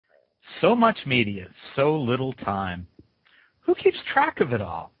So much media, so little time. Who keeps track of it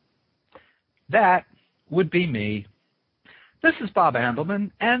all? That would be me. This is Bob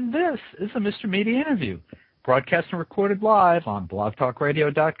Andelman, and this is a Mr. Media interview, broadcast and recorded live on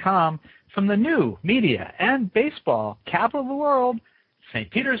blogtalkradio.com from the new media and baseball capital of the world,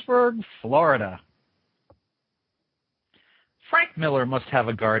 St. Petersburg, Florida. Frank Miller must have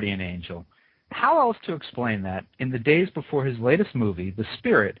a guardian angel. How else to explain that in the days before his latest movie, The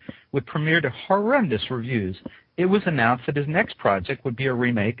Spirit, would premiere to horrendous reviews, it was announced that his next project would be a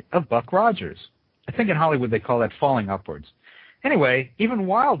remake of Buck Rogers. I think in Hollywood they call that falling upwards. Anyway, even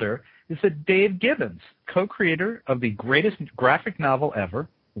wilder is that Dave Gibbons, co-creator of the greatest graphic novel ever,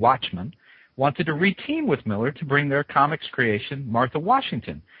 Watchmen, wanted to reteam with Miller to bring their comics creation, Martha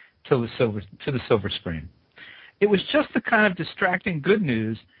Washington, to the silver screen. It was just the kind of distracting good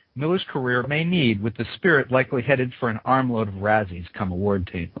news Miller's career may need, with The Spirit likely headed for an armload of Razzies come award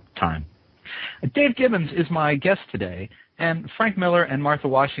time. Dave Gibbons is my guest today, and Frank Miller and Martha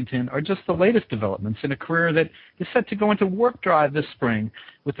Washington are just the latest developments in a career that is set to go into warp drive this spring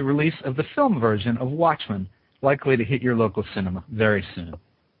with the release of the film version of Watchmen, likely to hit your local cinema very soon.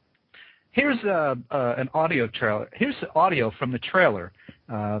 Here's an audio trailer. Here's the audio from the trailer,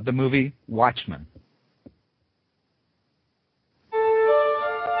 the movie Watchmen.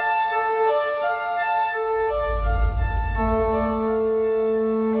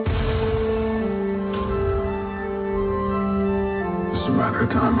 It's a matter of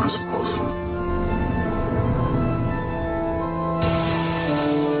time, I suppose.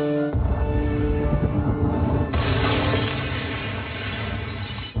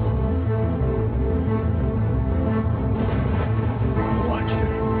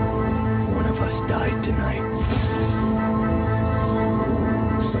 Watchmen. One of us died tonight.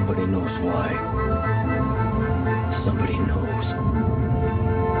 Somebody knows why. Somebody knows.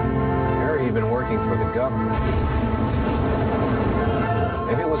 Harry, you've been working for the government.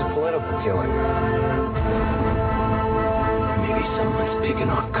 Maybe it was a political killing. Maybe someone's picking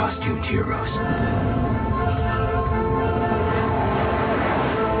off costumed heroes.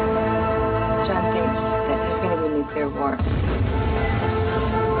 John thinks that there's going to be a nuclear war.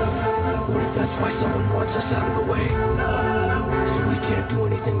 What if that's why someone wants us out of the way? So we can't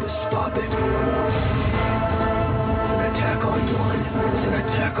do anything to stop it. An attack on one is an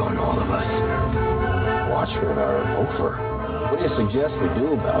attack on all of us. Watchmen are over. What do you suggest we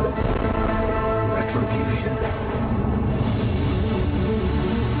do about it? Retribution.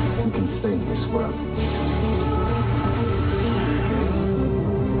 We can save this world.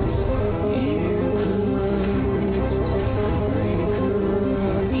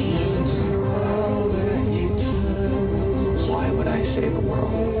 Why would I save a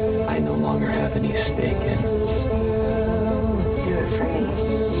world I no longer have any stake in? You're afraid.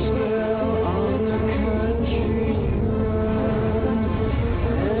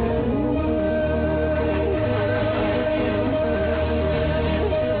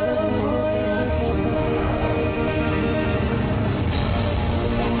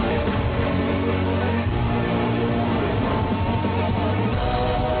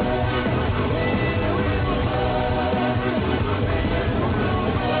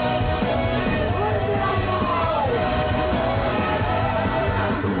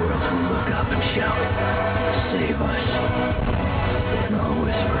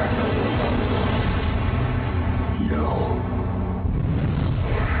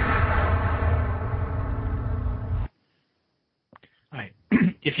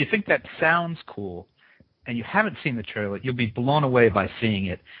 If you think that sounds cool and you haven't seen the trailer, you'll be blown away by seeing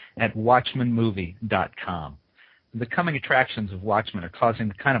it at WatchmenMovie.com. The coming attractions of Watchmen are causing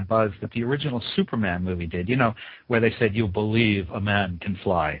the kind of buzz that the original Superman movie did, you know, where they said, "You'll believe a man can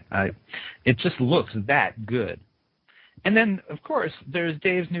fly." It just looks that good. And then, of course, there's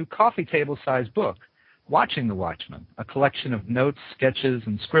Dave's new coffee table-sized book, Watching the Watchmen, a collection of notes, sketches,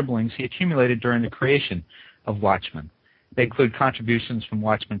 and scribblings he accumulated during the creation of Watchmen. They include contributions from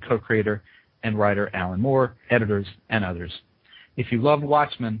Watchmen co-creator and writer Alan Moore, editors, and others. If you love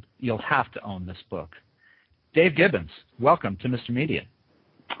Watchmen, you'll have to own this book. Dave Gibbons, welcome to Mr. Media.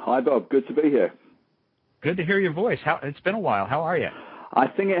 Hi, Bob. Good to be here. Good to hear your voice. It's been a while. How are you? I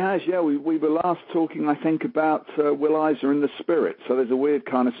think it has, yeah. We were last talking, I think, about Will Eisner and The Spirit, so there's a weird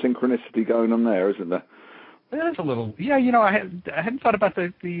kind of synchronicity going on there, isn't there? There's a little, yeah. You know, I hadn't thought about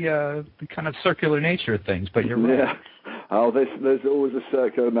the kind of circular nature of things, but you're right. Yeah. Oh, there's always a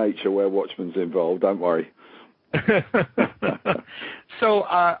circular nature where Watchmen's involved. Don't worry. So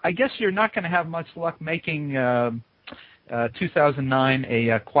I guess you're not going to have much luck making 2009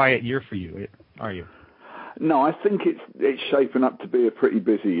 a quiet year for you, are you? No, I think it's shaping up to be a pretty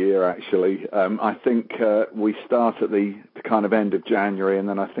busy year, actually. I think we start at the kind of end of January, and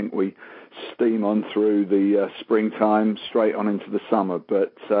then I think we steam on through the springtime, straight on into the summer.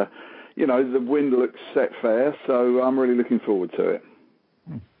 But, the wind looks set fair, so I'm really looking forward to it.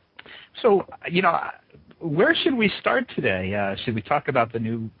 So, where should we start today? Should we talk about the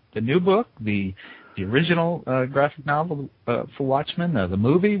new book, the original graphic novel for Watchmen, the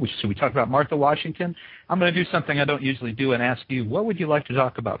movie? Should we talk about Martha Washington? I'm going to do something I don't usually do and ask you, what would you like to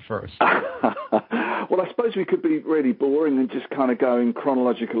talk about first? Well, I suppose we could be really boring and just kind of go in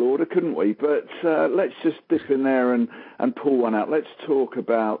chronological order, couldn't we? But let's just dip in there and pull one out. Let's talk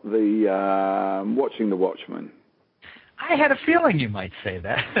about watching The Watchmen. I had a feeling you might say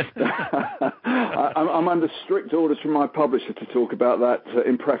that. I'm under strict orders from my publisher to talk about that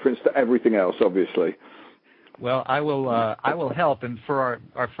in preference to everything else, obviously. Well, I will help, and for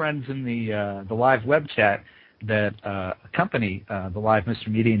our friends in the live web chat that accompany the live Mr.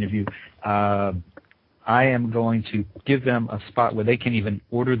 Media interview, I am going to give them a spot where they can even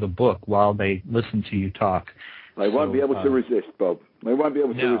order the book while they listen to you talk. They won't be able to resist, Bob. They won't be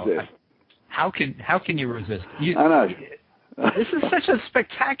able to resist. How can you resist? I know. This is such a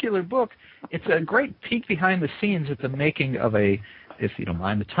spectacular book. It's a great peek behind the scenes at the making of a, if you don't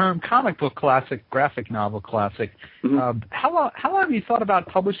mind the term, comic book classic, graphic novel classic. Mm-hmm. How long have you thought about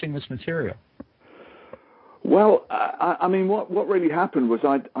publishing this material? Well, I mean, what really happened was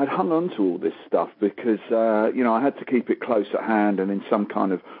I'd hung on to all this stuff because, I had to keep it close at hand and in some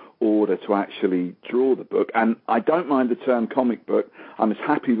kind of order to actually draw the book. And I don't mind the term comic book. I'm as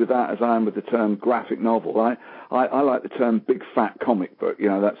happy with that as I am with the term graphic novel. I like the term big fat comic book.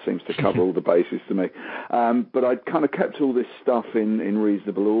 That seems to cover all the bases to me. But I'd kind of kept all this stuff in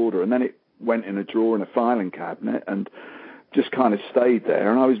reasonable order. And then it went in a drawer in a filing cabinet and just kind of stayed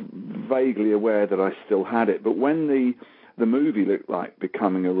there. And I was vaguely aware that I still had it. But when the movie looked like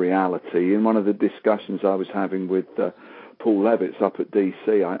becoming a reality, in one of the discussions I was having with Paul Levitz up at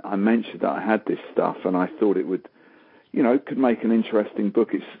DC, I mentioned that I had this stuff and I thought it would, could make an interesting book.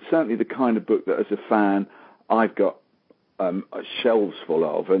 It's certainly the kind of book that as a fan I've got shelves full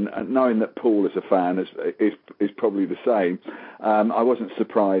of, and knowing that Paul as a fan is probably the same, I wasn't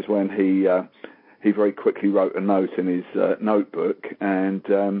surprised when he very quickly wrote a note in his notebook, and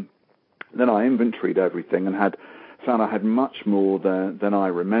then I inventoried everything and found I had much more than I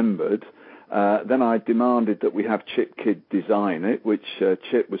remembered. Then I demanded that we have Chip Kidd design it, which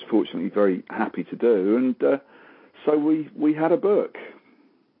Chip was fortunately very happy to do, and so we had a book.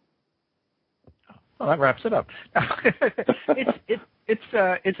 Well, that wraps it up.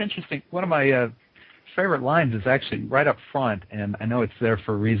 It's interesting. One of my favorite lines is actually right up front, and I know it's there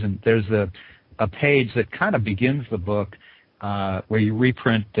for a reason. There's a page that kind of begins the book where you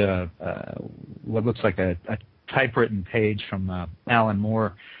reprint what looks like a typewritten page from Alan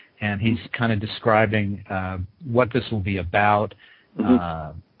Moore. And he's kind of describing what this will be about,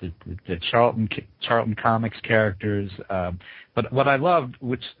 the Charlton Comics characters. But what I loved,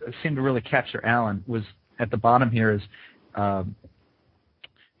 which seemed to really capture Alan, was at the bottom here is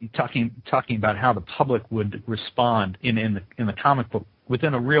talking about how the public would respond in the comic book,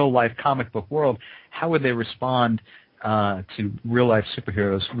 within a real life comic book world. How would they respond to real-life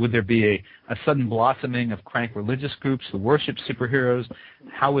superheroes? Would there be a sudden blossoming of crank religious groups who worship superheroes?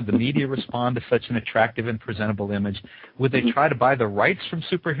 How would the media respond to such an attractive and presentable image? Would they try to buy the rights from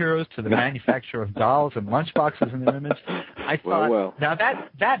superheroes to the manufacture of dolls and lunchboxes in their image? I thought, now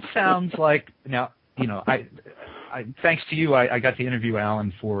that sounds like, I thanks to you, I got to interview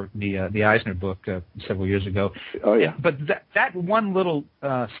Alan for the Eisner book several years ago. Oh, yeah. But that one little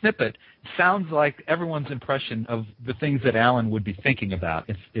snippet sounds like everyone's impression of the things that Alan would be thinking about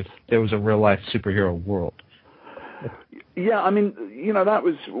if there was a real-life superhero world. Yeah, I mean, that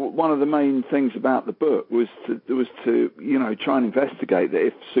was one of the main things about the book was to try and investigate that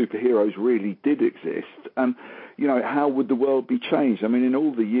if superheroes really did exist, how would the world be changed? I mean, in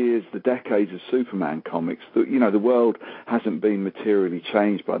all the years, the decades of Superman comics, the world hasn't been materially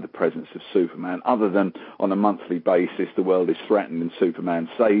changed by the presence of Superman, other than on a monthly basis the world is threatened and Superman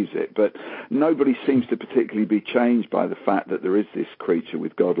saves it. But nobody seems to particularly be changed by the fact that there is this creature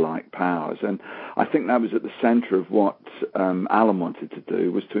with godlike powers. And I think that was at the center of what Alan wanted to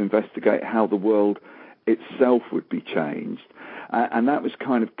do, was to investigate how the world itself would be changed. And that was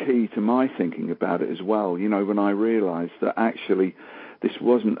kind of key to my thinking about it as well, when I realized that actually this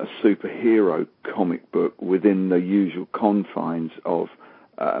wasn't a superhero comic book within the usual confines of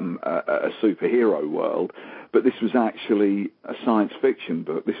a superhero world, but this was actually a science fiction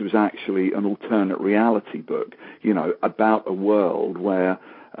book. This was actually an alternate reality book, about a world where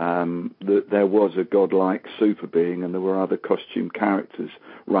that there was a godlike super being and there were other costume characters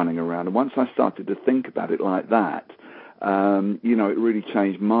running around. And once I started to think about it like that, it really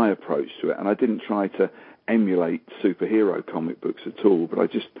changed my approach to it. And I didn't try to emulate superhero comic books at all,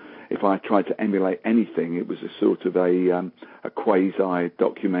 but if I tried to emulate anything, it was a sort of a quasi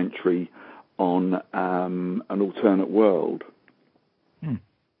documentary on an alternate world.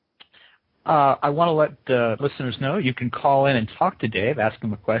 I want to let listeners know you can call in and talk to Dave, ask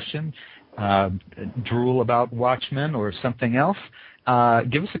him a question, drool about Watchmen or something else.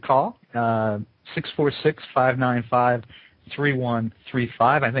 Give us a call, 646-595-3135.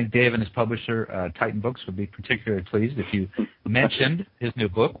 I think Dave and his publisher, Titan Books, would be particularly pleased if you mentioned his new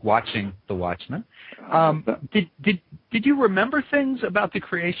book, Watching the Watchmen. Did you remember things about the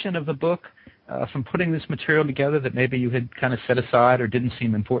creation of the book from putting this material together that maybe you had kind of set aside or didn't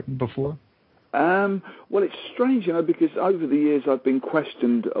seem important before? Well, it's strange, because over the years I've been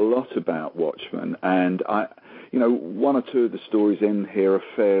questioned a lot about Watchmen, and one or two of the stories in here are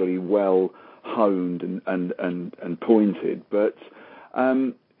fairly well honed and pointed, but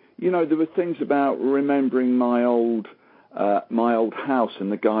there were things about remembering my old house and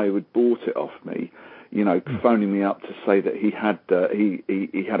the guy who had bought it off me, phoning me up to say that he had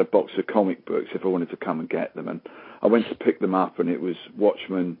a box of comic books if I wanted to come and get them, and I went to pick them up and it was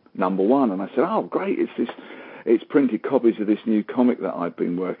Watchmen #1, and I said, "Oh, great! It's printed copies of this new comic that I've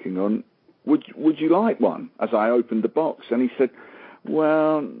been working on. Would you like one?" As I opened the box, and he said,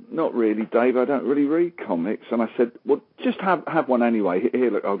 "Well, not really, Dave. I don't really read comics." And I said, "Well, just have one anyway. Here,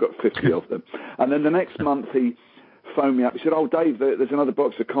 look, I've got 50 of them." And then the next month he phoned me up. He said, "Oh, Dave, there's another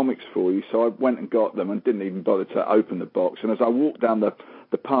box of comics for you." So I went and got them and didn't even bother to open the box. And as I walked down the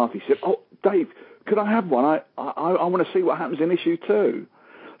path, he said, "Oh, Dave, could I have one? I want to see what happens in issue 2.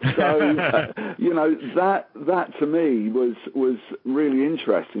 So, that to me was really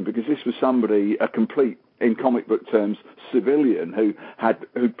interesting, because this was somebody, a complete, in comic book terms, civilian who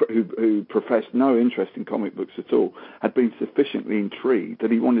professed no interest in comic books at all, had been sufficiently intrigued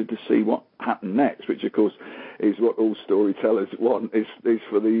that he wanted to see what happened next, which of course is what all storytellers want, is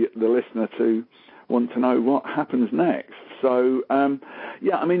for the listener to want to know what happens next. So,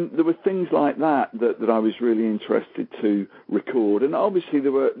 there were things like that I was really interested to record, and obviously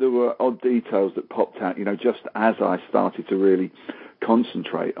there were odd details that popped out, just as I started to really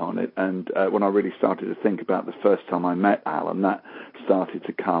concentrate on it, and when I really started to think about the first time I met Alan, that started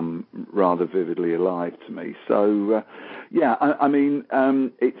to come rather vividly alive to me. So,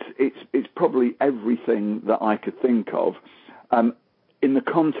 it's probably everything that I could think of. In the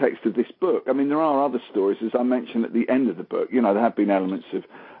context of this book, there are other stories, as I mentioned at the end of the book. There have been elements of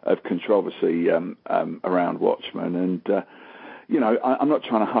controversy around Watchmen, and I'm not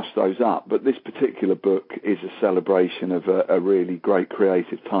trying to hush those up, but this particular book is a celebration of a really great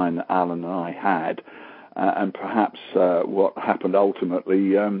creative time that Alan and I had, and perhaps what happened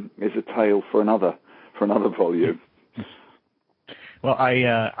ultimately is a tale for another volume. Well,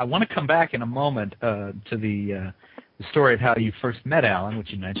 I want to come back in a moment to the story of how you first met Alan, which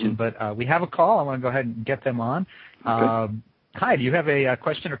you mentioned, but we have a call. I want to go ahead and get them on. Okay. Hi, do you have a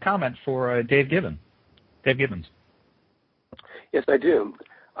question or comment for Dave Gibbons? Dave Gibbons. Yes, I do.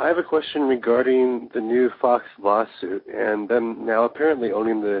 I have a question regarding the new Fox lawsuit and them now apparently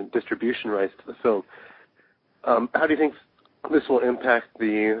owning the distribution rights to the film. How do you think this will impact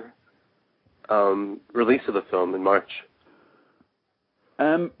the release of the film in March?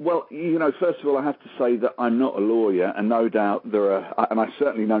 Well, first of all, I have to say that I'm not a lawyer, and no doubt and I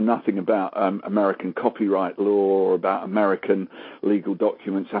certainly know nothing about American copyright law or about American legal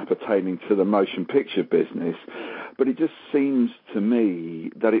documents appertaining to the motion picture business, but it just seems to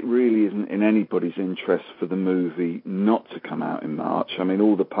me that it really isn't in anybody's interest for the movie not to come out in March.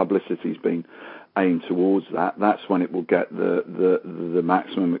 All the publicity's been aimed towards that. That's when it will get the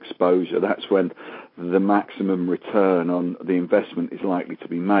maximum exposure. That's when the maximum return on the investment is likely to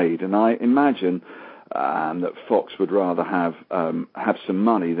be made. And I imagine that Fox would rather have some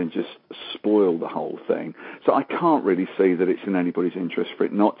money than just spoil the whole thing. So I can't really see that it's in anybody's interest for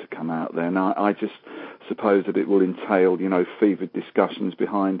it not to come out there. And I just suppose that it will entail, fevered discussions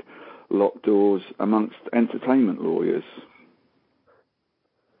behind locked doors amongst entertainment lawyers.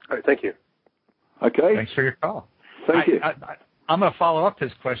 All right, thank you. Okay. Thanks for your call. Thank you. I'm going to follow up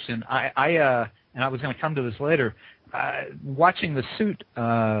this question. And I was going to come to this later. Watching the suit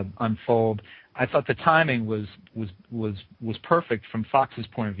unfold, I thought the timing was perfect from Fox's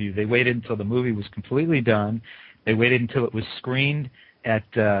point of view. They waited until the movie was completely done. They waited until it was screened at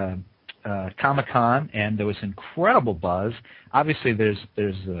Comic-Con, and there was incredible buzz. Obviously, there's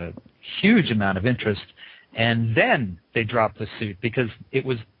a huge amount of interest and then they dropped the suit because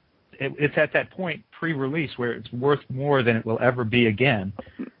it's at that point pre-release where it's worth more than it will ever be again,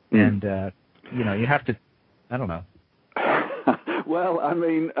 and you have to, I don't know. Well, I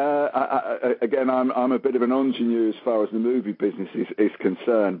mean, again, I'm a bit of an ingenue as far as the movie business is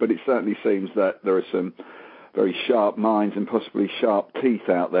concerned, but it certainly seems that there are some very sharp minds and possibly sharp teeth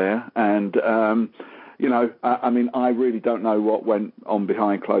out there, and I mean, I really don't know what went on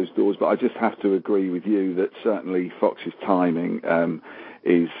behind closed doors, but I just have to agree with you that certainly Fox's timing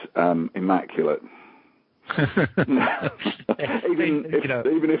is immaculate. even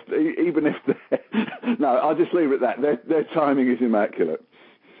if no, I'll just leave it at that. Their timing is immaculate.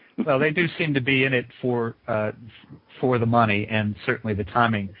 Well, they do seem to be in it for the money, and certainly the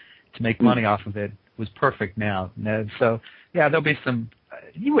timing to make money off of it was perfect now. So yeah, there'll be some.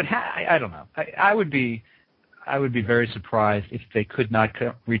 You would I don't know. I would be very surprised if they could not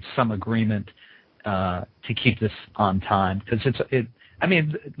reach some agreement to keep this on time, because I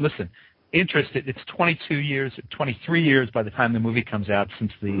mean, listen. Interest, it's 23 years by the time the movie comes out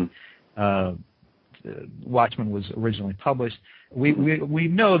since the Watchmen was originally published. We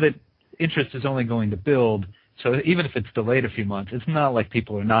know that interest is only going to build, so even if it's delayed a few months, it's not like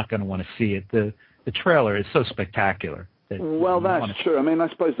people are not going to want to see it. The trailer is so spectacular. Well, that's true. I mean, I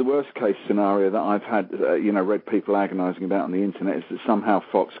suppose the worst case scenario that I've had, read people agonising about on the internet is that somehow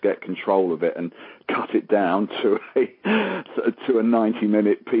Fox get control of it and cut it down to a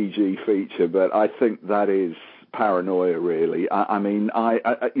 90-minute PG feature. But I think that is paranoia, really. I mean, I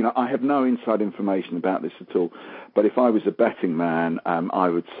have no inside information about this at all. But if I was a betting man, I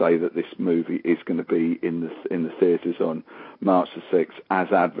would say that this movie is going to be in the theatres on March the 6th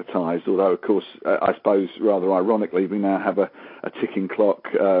as advertised. Although, of course, I suppose rather ironically, we now have a ticking clock,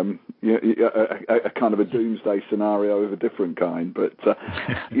 a kind of a doomsday scenario of a different kind. But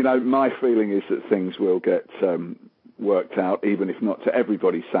my feeling is that things will get worked out, even if not to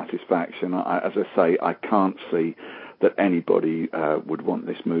everybody's satisfaction. As I say, I can't see that anybody would want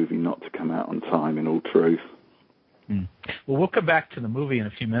this movie not to come out on time, in all truth. Well, we'll come back to the movie in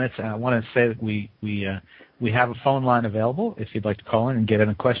a few minutes. I want to say that we have a phone line available if you'd like to call in and get in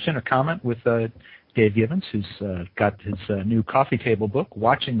a question or comment with Dave Gibbons, who's got his new coffee table book,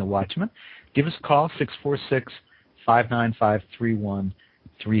 Watching the Watchmen. Give us a call,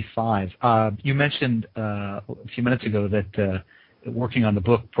 646-595-3135. You mentioned a few minutes ago that working on the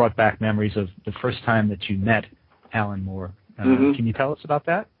book brought back memories of the first time that you met Alan Moore. Can you tell us about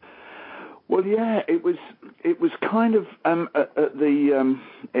that? Well, yeah, it was kind of at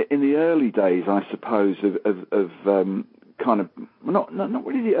in the early days, I suppose, of kind of not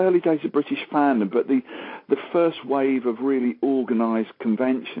really the early days of British fandom, but the first wave of really organised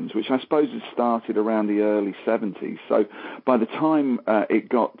conventions, which I suppose had started around the early 70s. So by the time it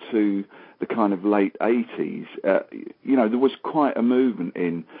got to the kind of late 80s, there was quite a movement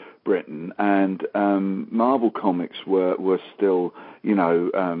in Britain, and Marvel Comics were still,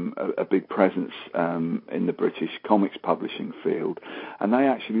 a big presence in the British comics publishing field, and they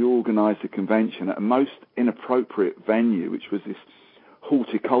actually organised a convention at a most inappropriate venue, which was this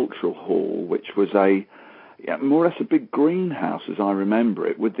horticultural hall, which was more or less a big greenhouse, as I remember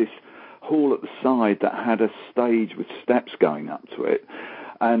it, with this hall at the side that had a stage with steps going up to it,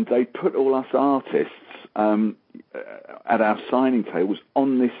 and they put all us artists at our signing tables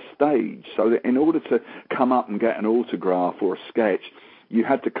on this stage, so that in order to come up and get an autograph or a sketch, you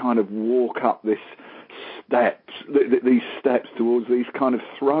had to kind of walk up these steps towards these kind of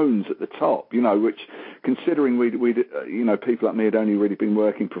thrones at the top, which, considering we'd people like me had only really been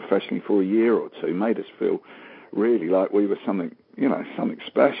working professionally for a year or two, made us feel really like we were something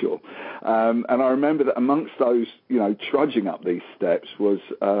special. And I remember that amongst those, trudging up these steps was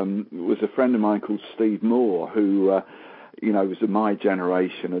a friend of mine called Steve Moore, who, was of my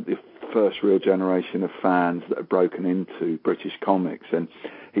generation, the first real generation of fans that had broken into British comics. And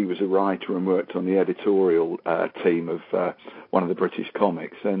he was a writer and worked on the editorial team of one of the British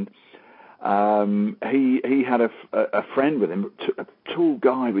comics. And he had a friend with him, a tall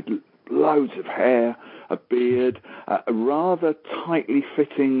guy with loads of hair, a beard, a rather tightly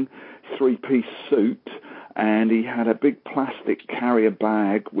fitting three-piece suit, and he had a big plastic carrier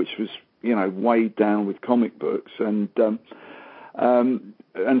bag which was, weighed down with comic books. And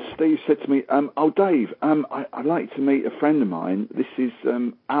Steve said to me, Dave, I'd like to meet a friend of mine. This is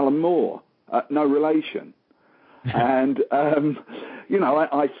Alan Moore, no relation. And, I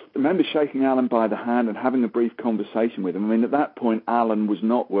remember shaking Alan by the hand and having a brief conversation with him. I mean, at that point, Alan was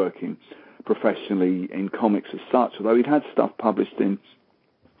not working professionally in comics as such, although he'd had stuff published in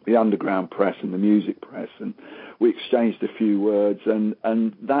the underground press and the music press, and we exchanged a few words, and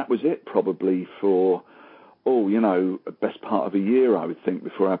that was it probably for best part of a year, I would think,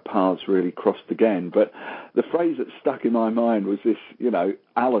 before our paths really crossed again. But the phrase that stuck in my mind was this,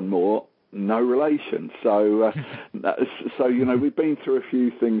 Alan Moore, no relation. So, we've been through a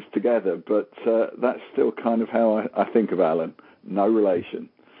few things together, but that's still kind of how I think of Alan, no relation.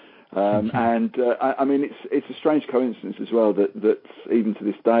 It's a strange coincidence as well that even to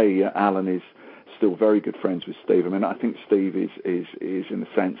this day, Alan is still very good friends with Steve. I mean, I think Steve is in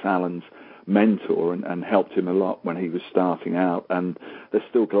a sense Alan's mentor and helped him a lot when he was starting out, and they're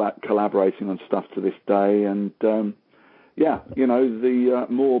still collaborating on stuff to this day. And the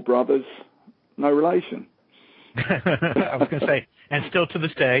Moore brothers, no relation. I was going to say, and still to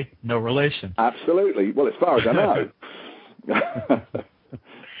this day, no relation. Absolutely. Well, as far as I know.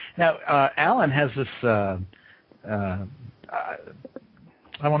 Now, Alan has this. I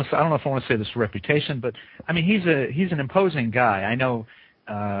don't know if I want to say this reputation, but I mean, he's an imposing guy. I know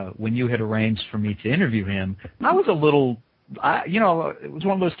when you had arranged for me to interview him, I was a little. It was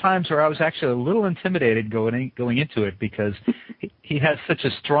one of those times where I was actually a little intimidated going into it because he has such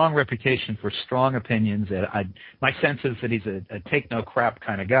a strong reputation for strong opinions. My sense is that he's a take no crap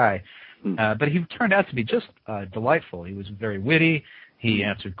kind of guy, but he turned out to be just delightful. He was very witty. He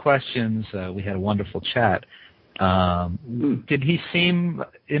answered questions. We had a wonderful chat. Did he seem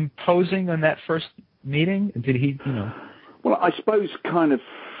imposing on that first meeting? Did he, Well, I suppose kind of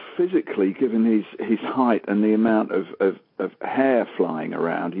physically, given his height and the amount of hair flying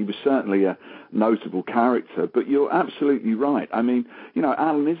around, he was certainly a notable character. But you're absolutely right. I mean,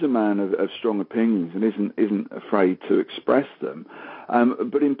 Alan is a man of strong opinions and isn't afraid to express them.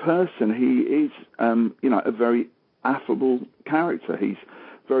 But in person, he is, a very affable character. He's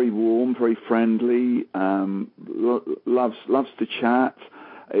very warm, very friendly, loves to chat,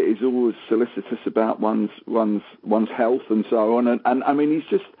 is always solicitous about one's health and so on. And I mean,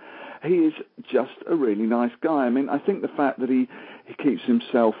 he is just a really nice guy. I mean, I think the fact that he keeps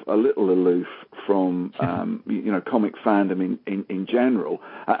himself a little aloof from comic fandom in general,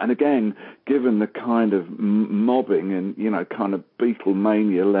 and again, given the kind of mobbing and kind of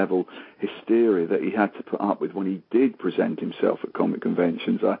Beatlemania level hysteria that he had to put up with when he did present himself at comic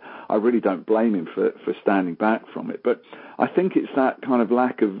conventions, I really don't blame him for standing back from it. But I think it's that kind of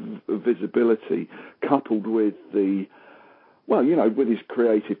lack of visibility coupled with with his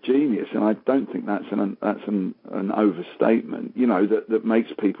creative genius, and I don't think that's an overstatement, that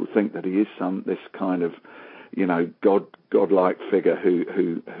makes people think that he is this kind of, godlike figure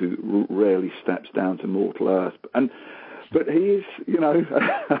who rarely steps down to mortal earth. But he is,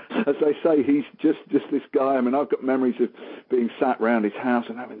 as they say, he's just this guy. I mean, I've got memories of being sat round his house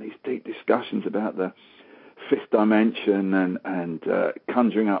and having these deep discussions about the fifth dimension and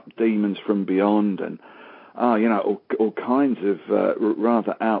conjuring up demons from beyond and all kinds of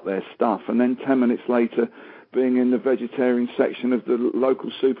rather out there stuff. And then 10 minutes later, being in the vegetarian section of the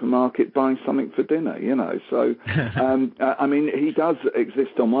local supermarket buying something for dinner, So, I mean, he does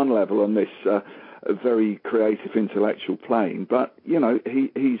exist on one level on this very creative intellectual plane, but,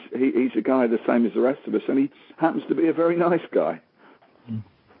 he's a guy the same as the rest of us, and he happens to be a very nice guy.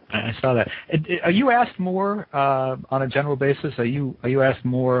 I saw that. Are you asked more on a general basis? Are you asked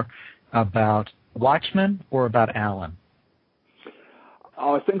more about Watchmen or about Alan?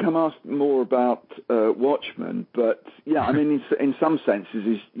 I think I'm asked more about Watchmen, but yeah, I mean, in some senses,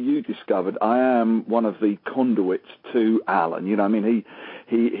 as you discovered, I am one of the conduits to Alan. I mean,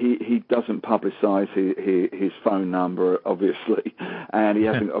 he doesn't publicise his phone number, obviously, and he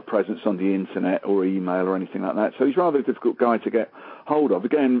hasn't got a presence on the internet or email or anything like that. So he's rather a difficult guy to get hold of.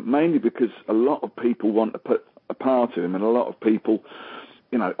 Again, mainly because a lot of people want to put a part of him, and a lot of people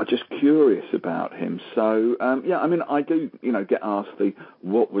are just curious about him. So, I mean, I do, get asked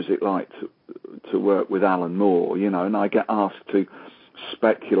what was it like to work with Alan Moore, and I get asked to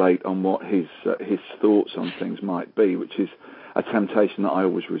speculate on what his thoughts on things might be, which is a temptation that I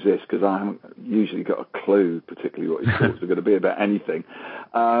always resist because I haven't usually got a clue, particularly what his thoughts are going to be about anything.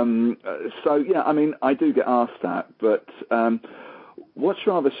 I mean, I do get asked that, but what's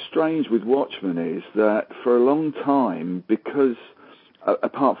rather strange with Watchmen is that for a long time, because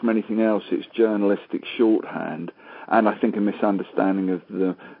apart from anything else, it's journalistic shorthand, and I think a misunderstanding of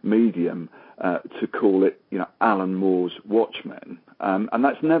the medium to call it, Alan Moore's Watchmen. And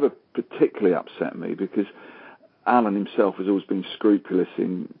that's never particularly upset me because Alan himself has always been scrupulous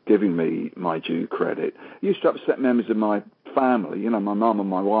in giving me my due credit. It used to upset members of my family. My mum and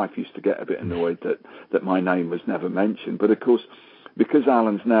my wife used to get a bit annoyed that my name was never mentioned. But of course, because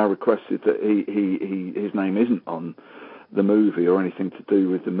Alan's now requested that his name isn't on the movie or anything to do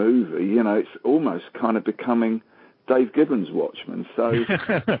with the movie, it's almost kind of becoming Dave Gibbons' Watchmen. So,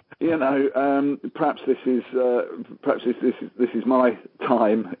 you know, perhaps this is my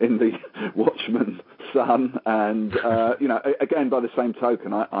time in the Watchmen sun. And you know, again, by the same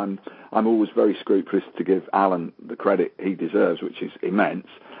token, I'm always very scrupulous to give Alan the credit he deserves, which is immense.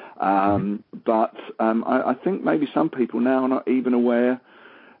 But I think maybe some people now are not even aware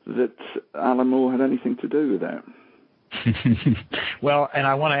that Alan Moore had anything to do with that. Well, and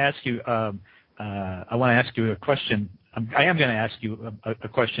I want to ask you. I want to ask you a question. I am going to ask you a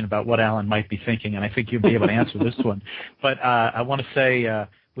question about what Alan might be thinking, and I think you'll be able to answer this one. But I want to say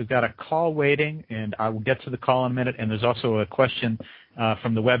we've got a call waiting, and I will get to the call in a minute, and there's also a question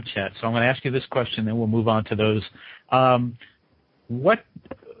from the web chat. So I'm going to ask you this question, then we'll move on to those. What,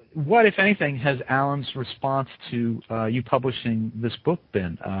 if anything, has Alan's response to you publishing this book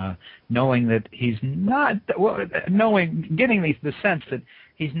been? Knowing that he's not, getting the sense that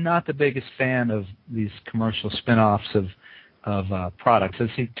he's not the biggest fan of these commercial spin-offs of products, as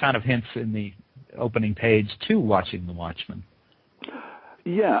he kind of hints in the opening page to Watching the Watchmen.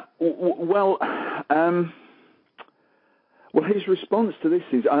 Yeah, well, his response to this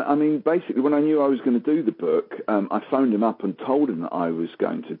is, I mean, basically, when I knew I was going to do the book, I phoned him up and told him that I was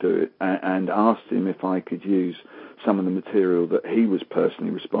going to do it, and asked him if I could use some of the material that he was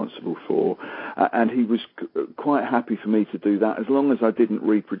personally responsible for, and he was quite happy for me to do that, as long as I didn't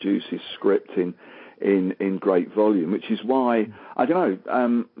reproduce his script in great volume, which is why, I don't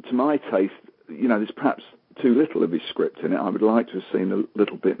know, to my taste, you know, there's perhaps too little of his script in it. I would like to have seen a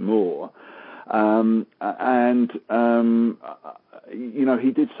little bit more. You know,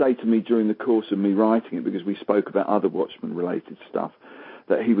 he did say to me during the course of me writing it, because we spoke about other Watchmen-related stuff,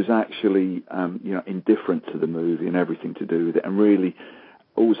 that he was actually, you know, indifferent to the movie and everything to do with it, and really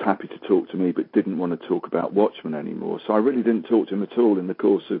always happy to talk to me, but didn't want to talk about Watchmen anymore. So I really didn't talk to him at all in the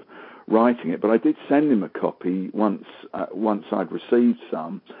course of writing it, but I did send him a copy once I'd received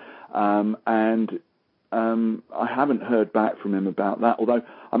some, and I haven't heard back from him about that, although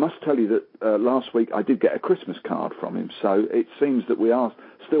I must tell you that last week I did get a Christmas card from him, so it seems that we are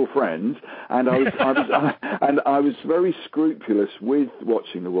still friends, and I was very scrupulous with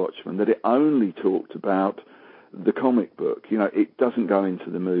Watching the Watchmen, that it only talked about the comic book. You know, it doesn't go into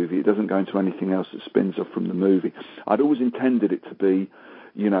the movie, it doesn't go into anything else that spins off from the movie. I'd always intended it to be,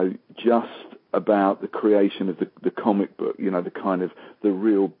 you know, just about the creation of the comic book, you know, the kind of the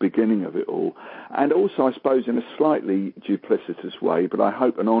real beginning of it all. And also, I suppose, in a slightly duplicitous way, but I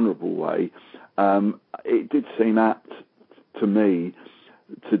hope an honourable way, it did seem apt to me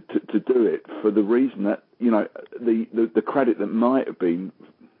to do it, for the reason that, you know, the credit that might have been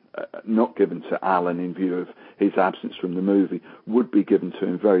not given to Alan in view of his absence from the movie would be given to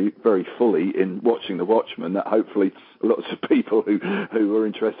him very, very fully in Watching the Watchmen, that hopefully lots of people who were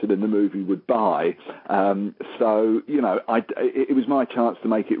interested in the movie would buy. So, you know, it was my chance to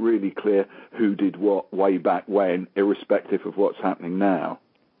make it really clear who did what way back when, irrespective of what's happening now.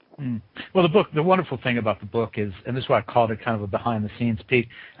 Well, the wonderful thing about the book is, and this is why I called it kind of a behind-the-scenes peek,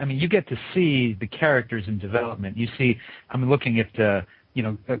 I mean, you get to see the characters in development. You see, I'm looking at you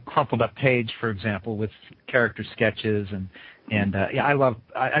know, a crumpled up page, for example, with character sketches, and yeah,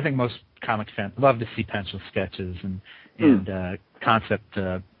 I think most comic fans love to see pencil sketches and concept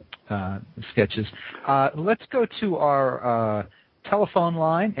sketches. Let's go to our telephone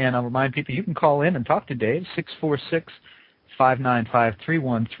line, and I'll remind people you can call in and talk to Dave,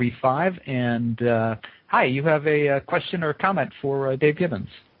 646-595-3135, and hi, you have a question or a comment for Dave Gibbons.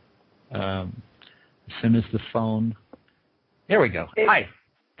 As soon as the phone... There we go. Hi.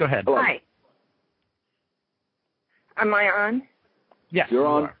 Go ahead. Hi. Am I on? Yes, you're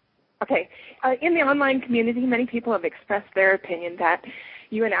on. Okay. In the online community, many people have expressed their opinion that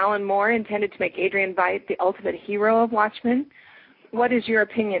you and Alan Moore intended to make Adrian Veidt the ultimate hero of Watchmen. What is your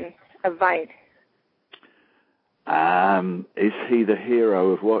opinion of Veidt? Is he the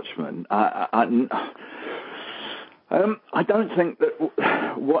hero of Watchmen? I don't think that,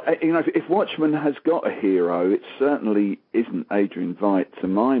 you know, if Watchmen has got a hero, it certainly isn't Adrian Veidt to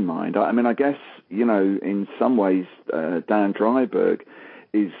my mind. I mean, I guess, you know, in some ways, Dan Dreiberg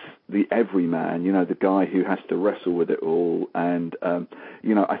is the everyman, you know, the guy who has to wrestle with it all. And,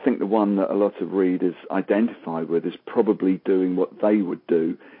 you know, I think the one that a lot of readers identify with is probably doing what they would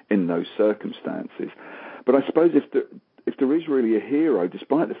do in those circumstances. But I suppose if there is really a hero,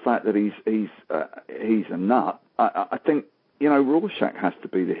 despite the fact that he's a nut, I think, you know, Rorschach has to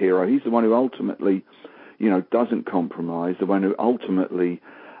be the hero. He's the one who ultimately, you know, doesn't compromise, the one who ultimately,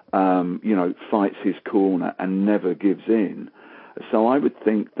 you know, fights his corner and never gives in. So I would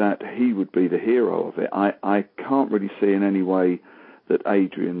think that he would be the hero of it. I can't really see in any way that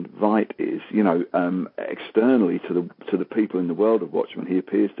Adrian Veidt is. Externally to the people in the world of Watchmen, he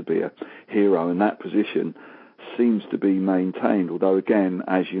appears to be a hero, and that position seems to be maintained. Although, again,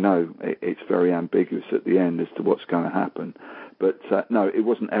 as you know, it's very ambiguous at the end as to what's going to happen. But no, it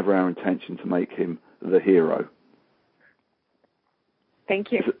wasn't ever our intention to make him the hero.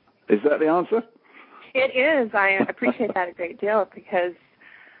 Thank you. Is that the answer? It is. I appreciate that a great deal because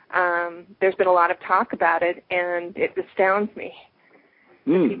there's been a lot of talk about it, and it astounds me.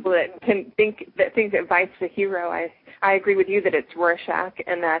 People that think that Veidt's the hero. I agree with you that it's Rorschach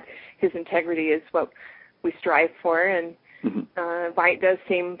and that his integrity is what we strive for, and Veidt does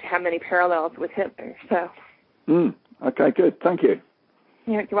seem to have many parallels with Hitler. So. Okay, good. Thank you.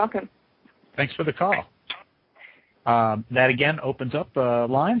 Yeah, you're welcome. Thanks for the call. That again opens up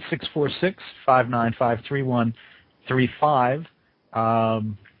line 646-595-3135.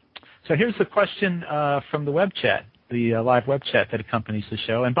 So here's the question from the web chat, the live web chat that accompanies the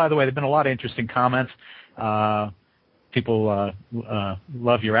show. And by the way, there have been a lot of interesting comments. People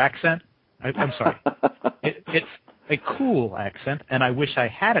love your accent. I'm sorry. It's a cool accent, and I wish I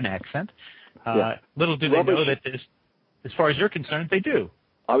had an accent. Little do they know that, as far as you're concerned, they do.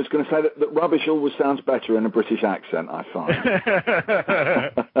 I was going to say that rubbish always sounds better in a British accent, I find.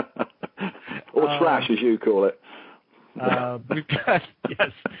 Or trash, as you call it. We've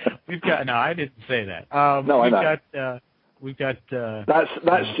got, no, I didn't say that. No, I know. We've got...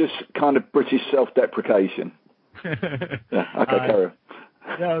 That's just kind of British self-deprecation. Okay, carry on.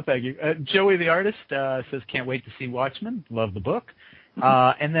 No, thank you. Joey the artist says, can't wait to see Watchmen. Love the book.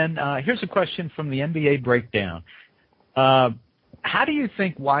 And then here's a question from the NBA Breakdown. How do you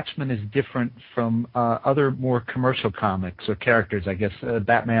think Watchmen is different from other more commercial comics or characters, I guess,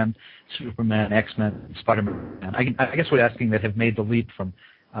 Batman, Superman, X-Men, Spider-Man? I guess we're asking that have made the leap from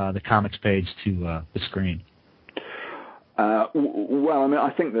the comics page to the screen. Well, I mean, I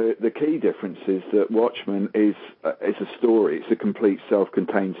think the key difference is that Watchmen is a story. It's a complete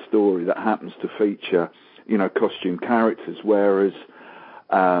self-contained story that happens to feature, costume characters, whereas,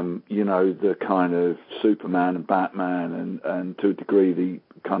 the kind of Superman and Batman and to a degree the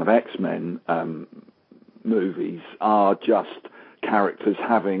kind of X-Men movies are just characters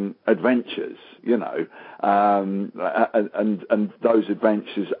having adventures, and those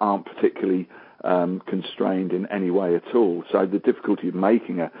adventures aren't particularly constrained in any way at all. So the difficulty of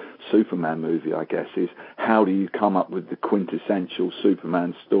making a Superman movie, I guess, is how do you come up with the quintessential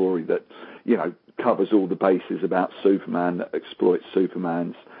Superman story that, covers all the bases about Superman, that exploits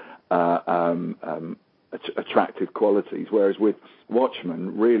Superman's attractive qualities. Whereas with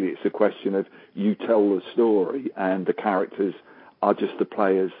Watchmen, really it's a question of you tell the story and the characters are just the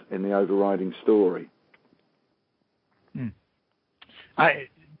players in the overriding story. I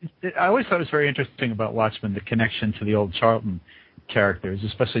always thought it was very interesting about Watchmen, the connection to the old Charlton characters,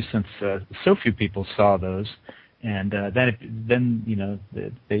 especially since so few people saw those. And then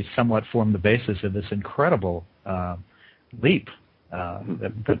they somewhat formed the basis of this incredible leap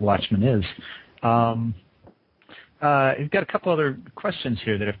that Watchmen is. We've got a couple other questions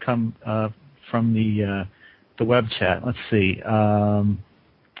here that have come from the web chat. Let's see. I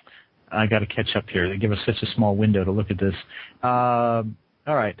got to catch up here. They give us such a small window to look at this. All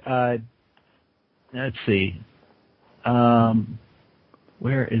right. Let's see.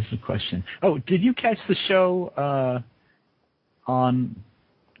 Where is the question? Oh, did you catch the show on...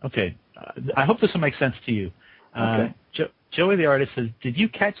 Okay. I hope this will make sense to you. Okay. Joey the artist says, did you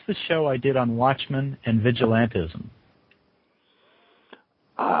catch the show I did on Watchmen and Vigilantism?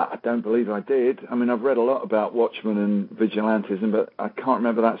 I don't believe I did. I mean, I've read a lot about Watchmen and Vigilantism, but I can't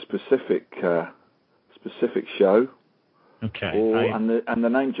remember that specific show. Okay. And the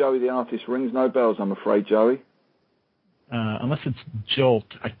name Joey the artist rings no bells, I'm afraid, Joey. Unless it's Jolt,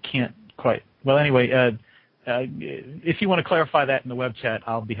 I can't quite. Well, anyway, if you want to clarify that in the web chat,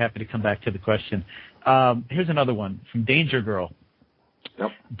 I'll be happy to come back to the question. Here's another one from Danger Girl.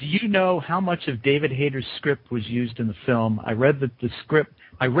 Yep. Do you know how much of David Hayter's script was used in the film? I read that script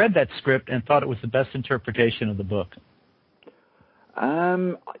and thought it was the best interpretation of the book.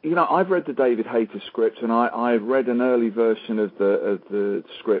 I've read the David Hayter script, and I read an early version of the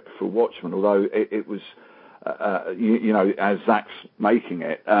script for Watchmen, although it was, as Zach's making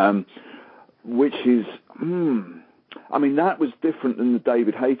it, which is, I mean, that was different than the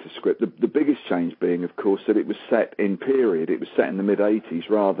David Hayter script. The biggest change being, of course, that it was set in period. It was set in the mid-'80s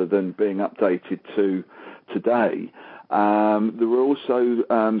rather than being updated to today. There were also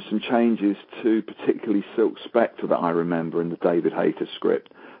some changes to particularly Silk Spectre that I remember in the David Hayter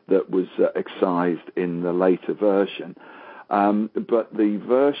script that was excised in the later version. But the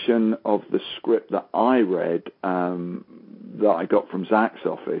version of the script that I read, that I got from Zach's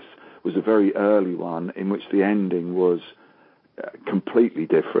office was a very early one in which the ending was completely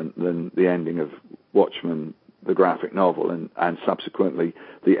different than the ending of Watchmen, the graphic novel, and subsequently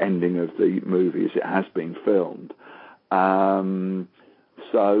the ending of the movie as it has been filmed.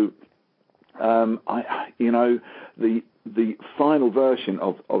 The final version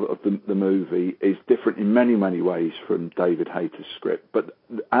of the movie is different in many, many ways from David Hayter's script, but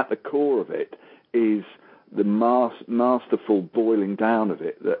at the core of it is the masterful boiling down of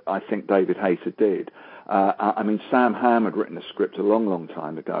it that I think David Hayter did. I mean, Sam Hamm had written a script a long, long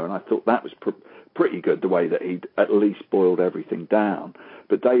time ago, and I thought that was pretty good, the way that he'd at least boiled everything down.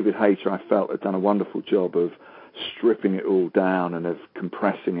 But David Hayter, I felt, had done a wonderful job of stripping it all down and of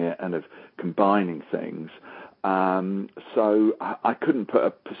compressing it and of combining things. So I couldn't put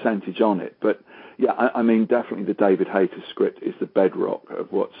a percentage on it. But, yeah, I mean, definitely the David Hayter script is the bedrock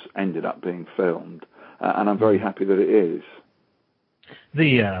of what's ended up being filmed. And I'm very happy that it is.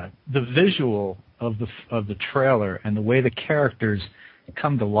 The visual of the trailer and the way the characters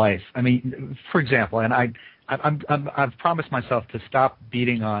come to life. I mean, for example, and I've promised myself to stop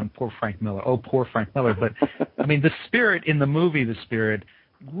beating on poor Frank Miller. Oh, poor Frank Miller! But I mean, the Spirit in the movie, the Spirit,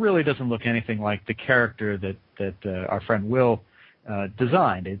 really doesn't look anything like the character that our friend Will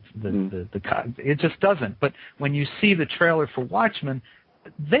designed. It just doesn't. But when you see the trailer for Watchmen,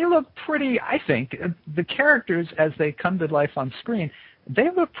 they look pretty. I think the characters as they come to life on screen, they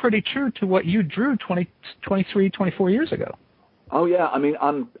look pretty true to what you drew 23, 24 years ago. Oh, yeah, I mean,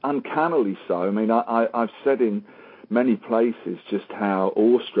 uncannily so. I mean, I've said in many places just how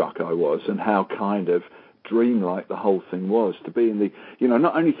awestruck I was and how kind of dreamlike the whole thing was, to be in the,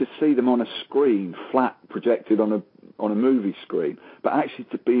 not only to see them on a screen, flat projected on a movie screen, but actually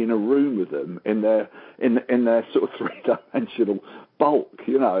to be in a room with them in their sort of three-dimensional bulk.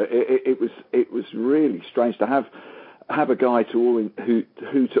 It was really strange to have a guy who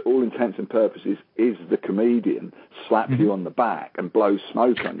to all intents and purposes is the comedian slap you on the back and blow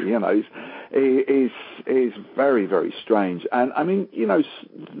smoke on you. Is very, very strange. And I mean,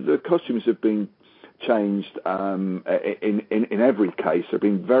 the costumes have been changed in every case. There have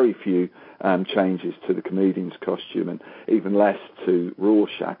been very few changes to the comedian's costume, and even less to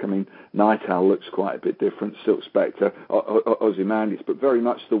Rorschach. I mean, Night Owl looks quite a bit different, Silk Spectre, Ozymandias, but very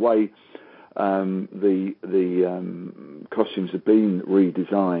much the way the costumes have been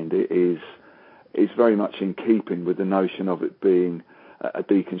redesigned is very much in keeping with the notion of it being a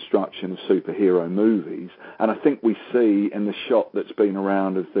deconstruction of superhero movies. And I think we see in the shot that's been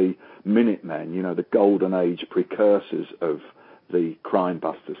around of the Minutemen, the golden age precursors of the Crime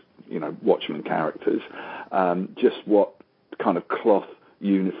Busters, Watchmen characters, just what kind of cloth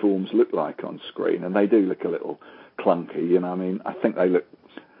uniforms look like on screen. And they do look a little clunky, I mean, I think they look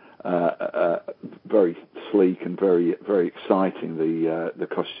very sleek and very, very exciting, the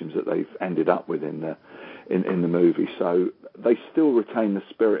costumes that they've ended up with in the movie. So they still retain the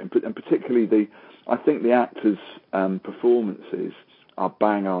spirit, and particularly I think the actors' performances are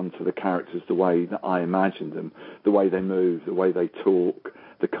bang on to the characters the way that I imagined them, the way they move, the way they talk,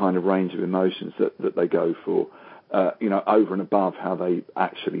 the kind of range of emotions that they go for, over and above how they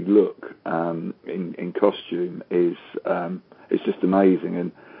actually look in costume is just amazing,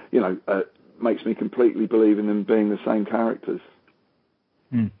 and makes me completely believe in them being the same characters.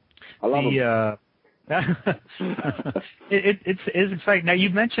 I love them. It's exciting. Now, you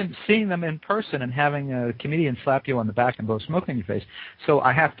mentioned seeing them in person and having a comedian slap you on the back and blow smoke in your face. So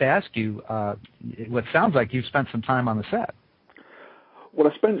I have to ask you, what sounds like you've spent some time on the set. Well,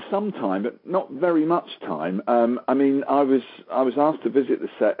 I spent some time, but not very much time. I mean, I was asked to visit the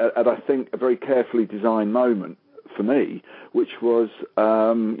set at I think, a very carefully designed moment for me, which was,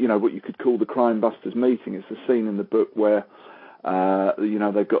 what you could call the Crime Busters meeting. It's the scene in the book where,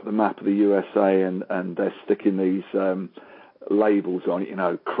 they've got the map of the USA and they're sticking these labels on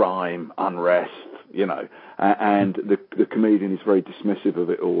it, crime, unrest, and the comedian is very dismissive of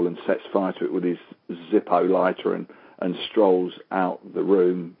it all and sets fire to it with his Zippo lighter and strolls out the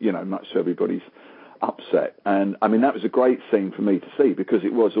room, much to everybody's upset. And I mean, that was a great scene for me to see because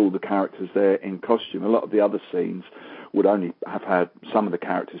it was all the characters there in costume. A lot of the other scenes would only have had some of the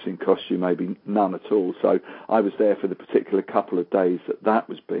characters in costume, maybe none at all. So I was there for the particular couple of days that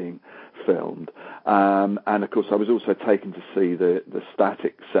was being filmed. And of course I was also taken to see the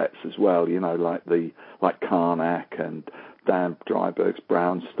static sets as well, like Karnak and Dan Dryberg's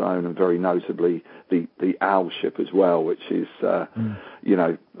Brownstone, and very notably the Owl Ship as well, which is,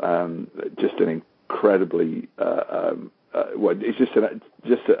 just an incredibly, it's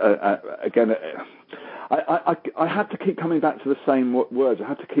again, I had to keep coming back to the same words. I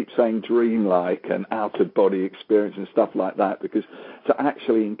had to keep saying dreamlike and out-of-body experience and stuff like that, because to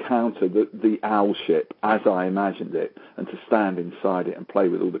actually encounter the owl ship as I imagined it, and to stand inside it and play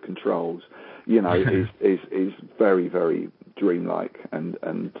with all the controls, is very, very dreamlike and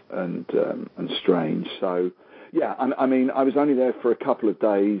strange. So, yeah, I mean, I was only there for a couple of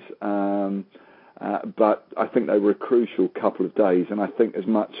days. But I think they were a crucial couple of days, and I think as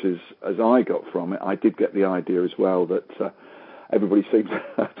much as I got from it, I did get the idea as well that everybody seemed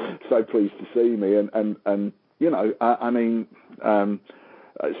so pleased to see me, and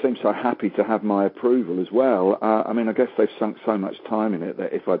seemed so happy to have my approval as well. I mean, I guess they've sunk so much time in it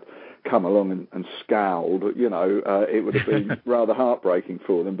that if I'd come along and scowled, it would have been rather heartbreaking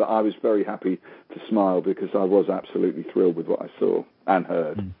for them. But I was very happy to smile because I was absolutely thrilled with what I saw and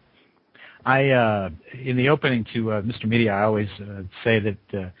heard. Mm. In the opening to Mr. Media, I always say that,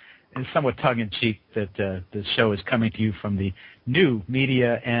 it's somewhat tongue-in-cheek, that the show is coming to you from the new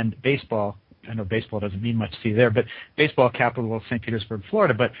media and baseball. I know baseball doesn't mean much to you there, but baseball capital of St. Petersburg,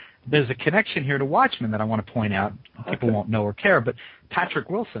 Florida. But there's a connection here to Watchmen that I want to point out. People won't know or care, but Patrick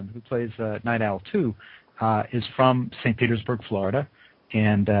Wilson, who plays Night Owl 2, is from St. Petersburg, Florida.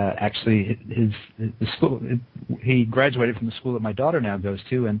 And actually, his school, he graduated from the school that my daughter now goes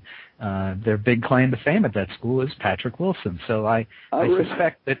to, and their big claim to fame at that school is Patrick Wilson. So I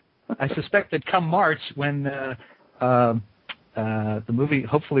suspect that come March, when the movie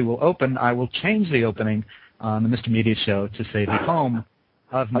hopefully will open, I will change the opening on the Mr. Media show to say the home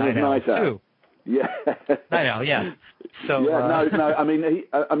of Night Owl 2. Yeah. Night Owl, yeah. So yeah, no. I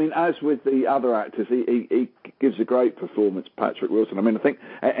mean, as with the other actors, he gives a great performance, Patrick Wilson. I mean, I think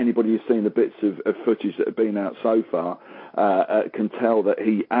anybody who's seen the bits of footage that have been out so far can tell that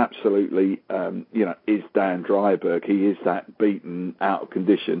he absolutely, is Dan Dryberg. He is that beaten, out of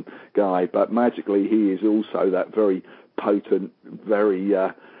condition guy, but magically he is also that very potent,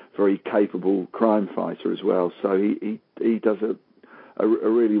 very capable crime fighter as well. So he does a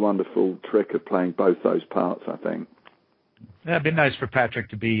really wonderful trick of playing both those parts, I think. Yeah, it'd be nice for Patrick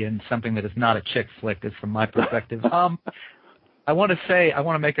to be in something that is not a chick flick, from my perspective. I want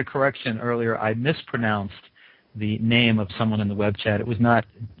to make a correction earlier. I mispronounced the name of someone in the web chat. It was not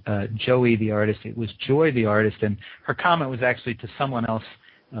Joey the artist. It was Joy the artist, and her comment was actually to someone else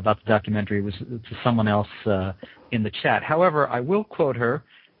about the documentary. It was to someone else in the chat. However, I will quote her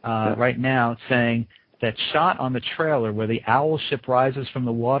right now, saying that shot on the trailer where the owl ship rises from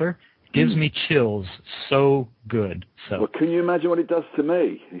the water gives me chills. So good. So. Well, can you imagine what it does to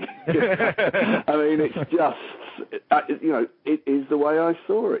me? I mean, it's just, it is the way I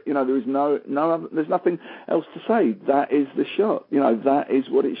saw it. There is no other, there's nothing else to say. That is the shot. That is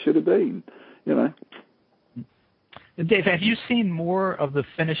what it should have been. Dave, have you seen more of the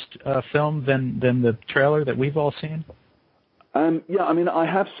finished film than the trailer that we've all seen? Yeah, I mean, I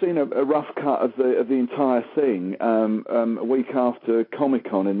have seen a rough cut of the entire thing. A week after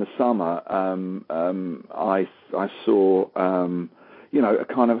Comic-Con in the summer, I saw, a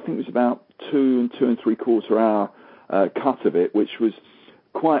kind of, I think it was about 2 3/4 hour cut of it, which was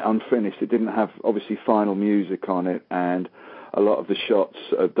quite unfinished. It didn't have, obviously, final music on it, and a lot of the shots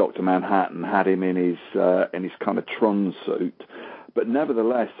of Dr. Manhattan had him in his kind of Tron suit. But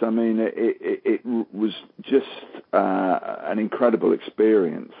nevertheless, I mean, it was just an incredible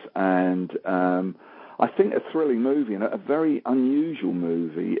experience, and I think a thrilling movie and a very unusual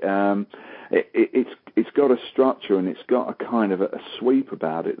movie. It's got a structure and it's got a kind of a sweep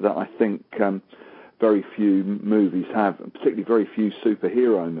about it that I think very few movies have, particularly very few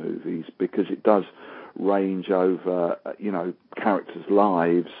superhero movies, because it does range over characters'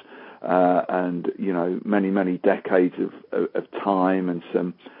 lives. And many decades of time, and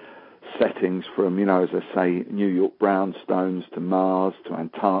some settings from as I say, New York brownstones to Mars to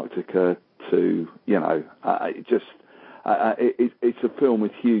Antarctica to it's a film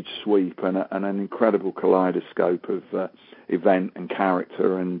with huge sweep and an incredible kaleidoscope of event and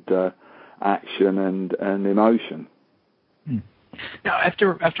character and action and emotion. Now,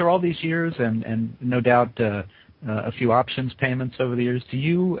 after all these years and no doubt a few options payments over the years, do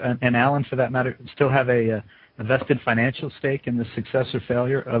you and Alan, for that matter, still have a vested financial stake in the success or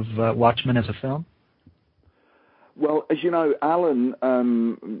failure of Watchmen as a film? Well, as you know, Alan,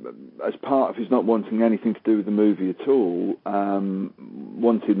 as part of his not wanting anything to do with the movie at all,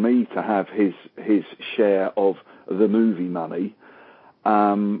 wanted me to have his share of the movie money,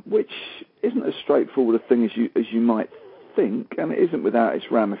 which isn't as straightforward a thing as you might think, and it isn't without its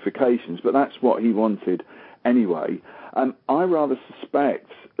ramifications, but that's what he wanted anyway. I rather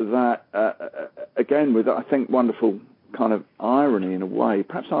suspect that, again, with, I think, wonderful kind of irony in a way,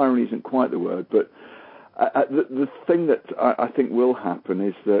 perhaps irony isn't quite the word, but the thing that I think will happen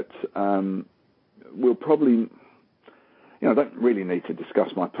is that we'll probably, I don't really need to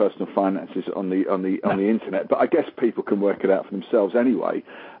discuss my personal finances on the internet, but I guess people can work it out for themselves anyway.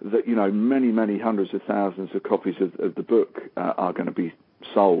 That many hundreds of thousands of copies of the book are going to be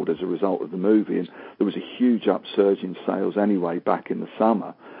sold as a result of the movie, and there was a huge upsurge in sales anyway back in the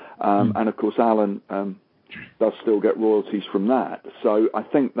summer, and of course Alan does still get royalties from that. So I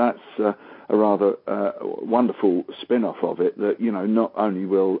think that's a rather wonderful spin-off of it. That not only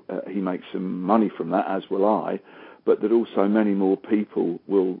will he make some money from that, as will I, but that also many more people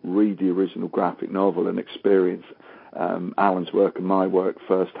will read the original graphic novel and experience Alan's work and my work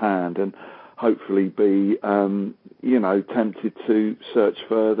firsthand, and hopefully be, tempted to search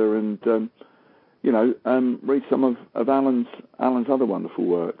further and, read some of Alan's other wonderful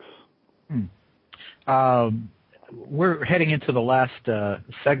works. We're heading into the last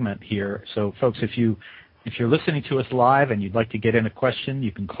segment here, so folks, if you're listening to us live and you'd like to get in a question,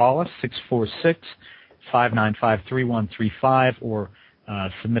 you can call us 646-595-3135 or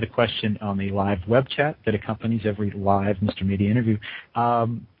submit a question on the live web chat that accompanies every live Mr. Media interview.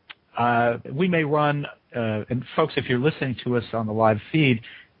 We may run, and folks, if you're listening to us on the live feed,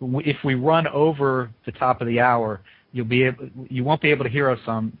 if we run over the top of the hour, you won't be able to hear us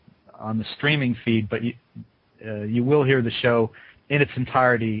on the streaming feed, but you will hear the show in its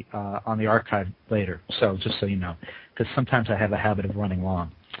entirety on the archive later. So just so you know, because sometimes I have a habit of running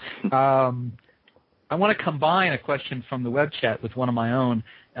long. I want to combine a question from the web chat with one of my own.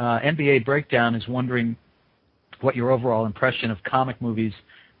 NBA Breakdown is wondering what your overall impression of comic movies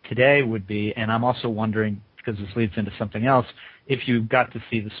today would be, and I'm also wondering, because this leads into something else, if you got to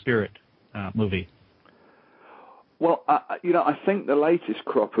see the Spirit movie. Well, I think the latest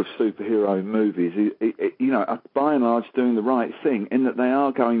crop of superhero movies, are by and large doing the right thing in that they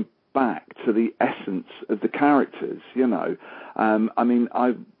are going back to the essence of the characters. I've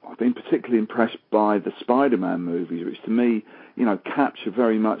been particularly impressed by the Spider-Man movies, which to me, capture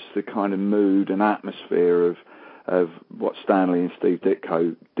very much the kind of mood and atmosphere of what Stanley and Steve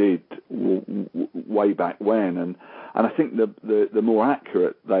Ditko did way back when, and I think the more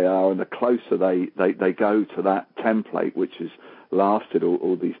accurate they are and the closer they go to that template, which has lasted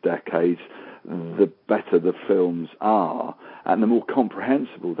all these decades, the better the films are and the more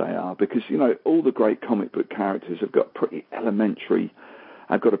comprehensible they are, because all the great comic book characters have got a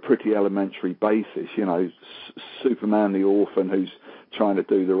pretty elementary basis. Superman the orphan who's trying to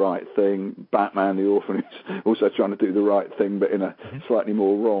do the right thing, Batman the orphan who's also trying to do the right thing but in a slightly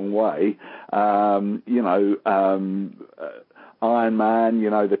more wrong way, Iron Man,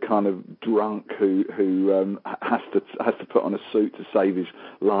 the kind of drunk who has to put on a suit to save his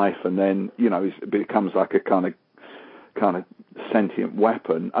life, and then it becomes like a kind of sentient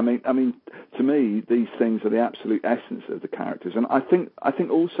weapon. I mean, to me, these things are the absolute essence of the characters, and I think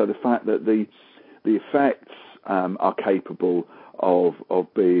also the fact that the effects are capable of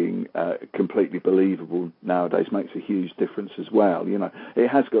being completely believable nowadays makes a huge difference as well. It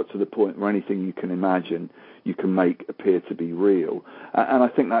has got to the point where anything you can imagine you can make appear to be real, and I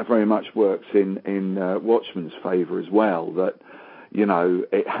think that very much works in Watchmen's favour as well. That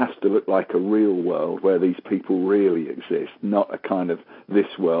it has to look like a real world where these people really exist, not a kind of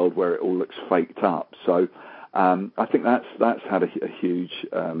this world where it all looks faked up. So I think that's had a huge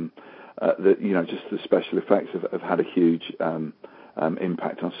just the special effects have had a huge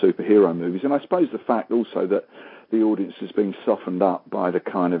impact on superhero movies, and I suppose the fact also that the audience has been softened up by the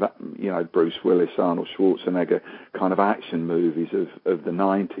kind of Bruce Willis, Arnold Schwarzenegger kind of action movies of the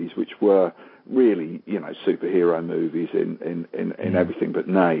 90s, which were really superhero movies in everything but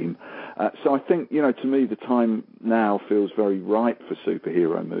name. So I think to me the time now feels very right for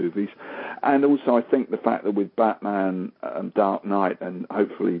superhero movies, and also I think the fact that with Batman, Dark Knight, and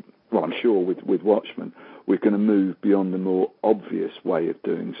hopefully, well, I'm sure with Watchmen, we're going to move beyond the more obvious way of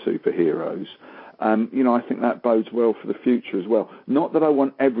doing superheroes. I think that bodes well for the future as well. Not that I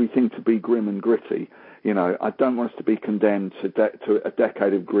want everything to be grim and gritty. I don't want us to be condemned to a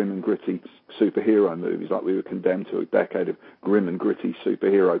decade of grim and gritty superhero movies like we were condemned to a decade of grim and gritty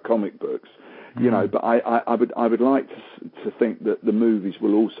superhero comic books. But I would like to think that the movies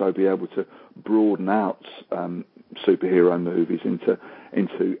will also be able to broaden out superhero movies into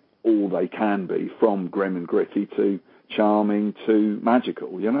all they can be, from grim and gritty to charming to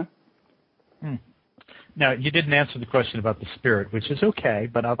magical. Now, you didn't answer the question about the Spirit, which is okay,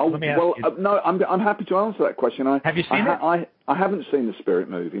 but let me ask you. No, I'm happy to answer that question. Have you seen it? I haven't seen the Spirit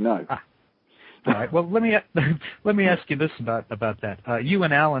movie, no. All right. Well, let me ask you this about that. You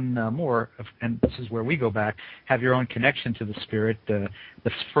and Alan Moore, and this is where we go back, have your own connection to the Spirit. The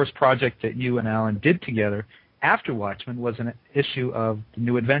first project that you and Alan did together after Watchmen was an issue of The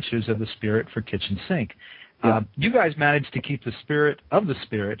New Adventures of the Spirit for Kitchen Sink. Yeah. You guys managed to keep the spirit of the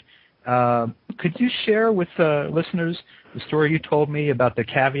Spirit. Could you share with listeners the story you told me about the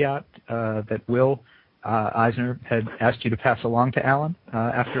caveat that Will Eisner had asked you to pass along to Alan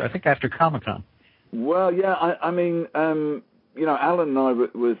after Comic-Con? Well, yeah, I mean, Alan and I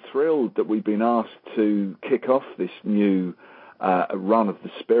were thrilled that we'd been asked to kick off this new run of the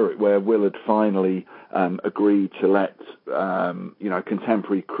Spirit, where Will had finally agreed to let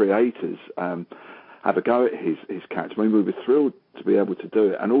contemporary creators have a go at his character. I mean, we were thrilled to be able to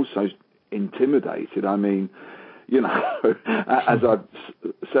do it, and also intimidated. I mean, as I've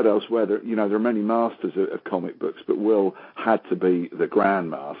said elsewhere, there are many masters of comic books, but Will had to be the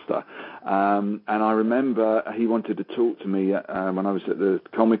grandmaster. And I remember he wanted to talk to me when I was at the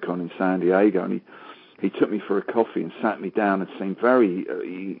Comic-Con in San Diego, and he took me for a coffee and sat me down and seemed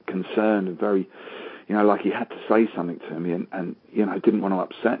very concerned and very, like he had to say something to me and didn't want to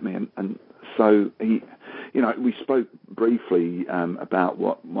upset me. And so we spoke briefly about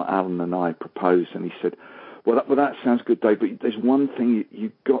what Alan and I proposed, and he said, well, that sounds good, Dave, but there's one thing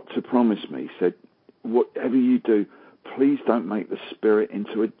you've got to promise me. He said, whatever you do, please don't make the Spirit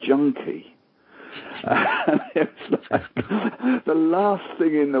into a junkie. It's like the last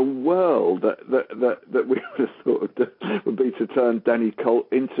thing in the world that we would have thought of would be to turn Danny Colt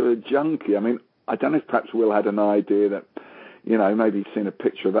into a junkie. I mean, I don't know if perhaps Will had an idea that, maybe he'd seen a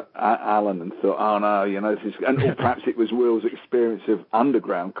picture of Alan and thought, oh no, this is, or perhaps it was Will's experience of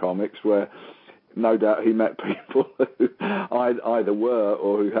underground comics where no doubt he met people who either were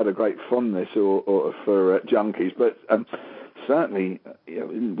or who had a great fondness or for junkies. But certainly,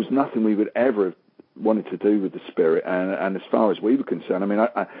 it was nothing we would ever have wanted to do with the Spirit. And as far as we were concerned, I mean,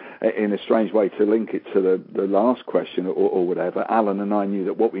 I, in a strange way to link it to the last question or whatever, Alan and I knew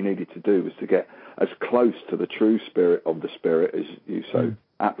that what we needed to do was to get as close to the true spirit of the Spirit, as you so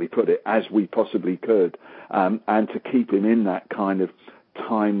aptly put it, as we possibly could, and to keep him in that kind of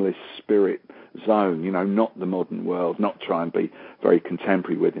timeless spirit zone, not the modern world, not try and be very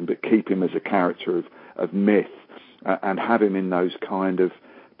contemporary with him, but keep him as a character of myth, and have him in those kind of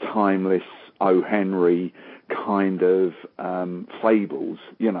timeless O. Henry kind of fables,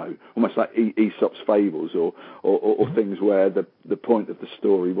 almost like Aesop's fables, or things where the point of the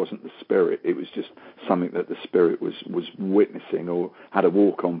story wasn't the Spirit, it was just something that the Spirit was witnessing or had a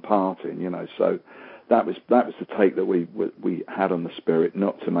walk-on part in, so that was the take that we had on the Spirit,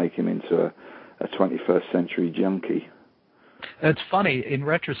 not to make him into a 21st century junkie. It's funny, in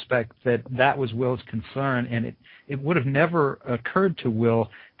retrospect, that was Will's concern, and it would have never occurred to Will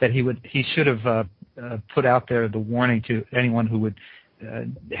that he should have put out there the warning to anyone who would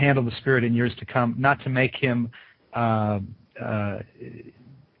handle the Spirit in years to come, not to make him, what's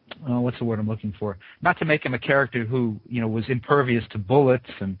the word I'm looking for? Not to make him a character who, was impervious to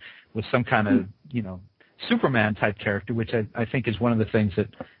bullets and was some kind of, Superman type character, which I think is one of the things that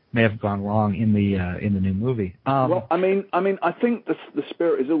may have gone wrong in the new movie. Well, I mean, I think the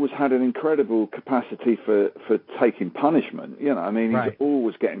Spirit has always had an incredible capacity for taking punishment. I mean, he's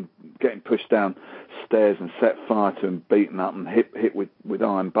always getting pushed down stairs and set fire to and beaten up and hit with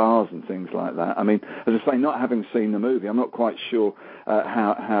iron bars and things like that. I mean, as I say, not having seen the movie, I'm not quite sure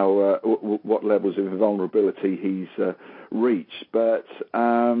what levels of vulnerability he's reached, but.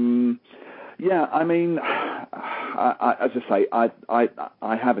 Yeah, I mean, as I say, I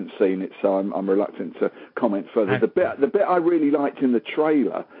haven't seen it, so I'm reluctant to comment further. The bit I really liked in the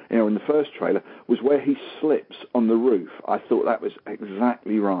trailer, in the first trailer, was where he slips on the roof. I thought that was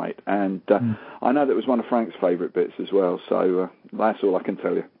exactly right, and I know that was one of Frank's favourite bits as well. So that's all I can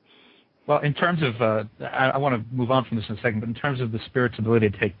tell you. Well, in terms of, I want to move on from this in a second, but in terms of the Spirit's ability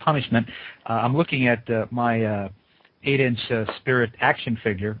to take punishment, I'm looking at my 8-inch Spirit action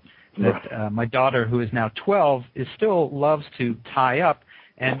figure that my daughter, who is now 12, still loves to tie up,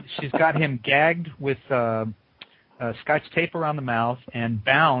 and she's got him gagged with Scotch tape around the mouth and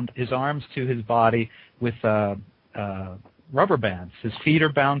bound his arms to his body with rubber bands. His feet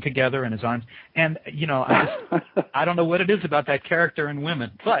are bound together and his arms. And, I don't know what it is about that character in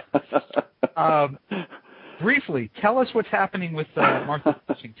women, but briefly, tell us what's happening with Martha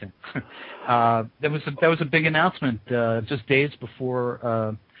Washington. There was a big announcement just days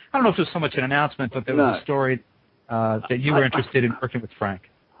before. I don't know if it was so much an announcement, but there was a story that you were interested in working with Frank.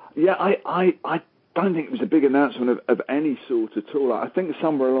 Yeah, I don't think it was a big announcement of any sort at all. I think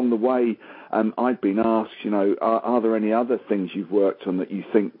somewhere along the way, I'd been asked, are there any other things you've worked on that you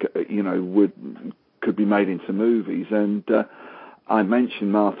think, could be made into movies? And I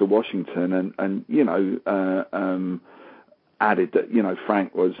mentioned Martha Washington, and added that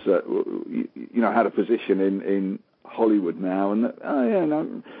Frank was had a position in Hollywood now,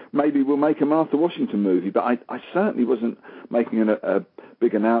 and maybe we'll make a Martha Washington movie. But I certainly wasn't making a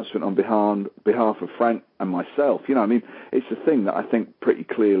big announcement on behalf of Frank and myself. It's a thing that I think pretty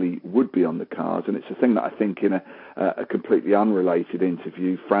clearly would be on the cards, and it's a thing that I think in a completely unrelated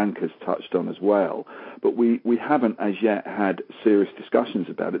interview Frank has touched on as well. But we haven't as yet had serious discussions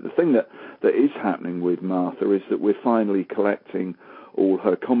about it. The thing that is happening with Martha is that we're finally collecting all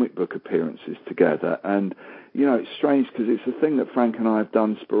her comic book appearances together, and it's strange because it's a thing that Frank and I have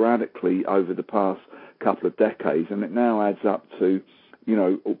done sporadically over the past couple of decades, and it now adds up to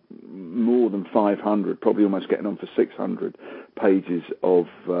more than 500, probably almost getting on for 600 pages of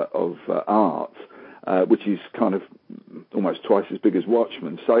art, which is kind of almost twice as big as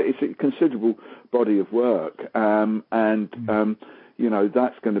Watchmen. So it's a considerable body of work, and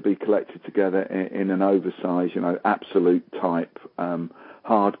that's going to be collected together in an oversized, absolute type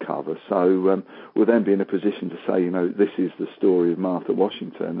hardcover. So we'll then be in a position to say, this is the story of Martha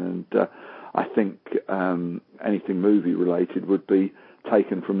Washington, and I think anything movie related would be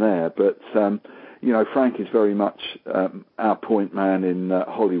taken from there. But Frank is very much our point man in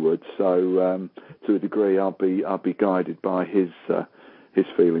Hollywood, so to a degree I'll be guided by his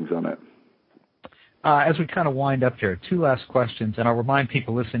feelings on it. As we kind of wind up here, two last questions, and I'll remind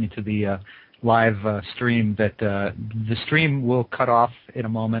people listening to the live stream that the stream will cut off in a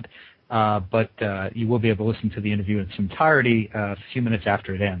moment, but you will be able to listen to the interview in its entirety a few minutes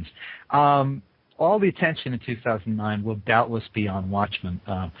after it ends. All the attention in 2009 will doubtless be on Watchmen,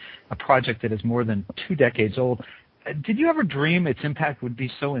 a project that is more than 2 decades old. Did you ever dream its impact would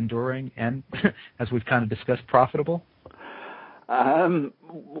be so enduring and, as we've kind of discussed, profitable?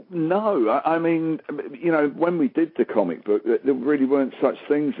 No. I mean, when we did the comic book, there really weren't such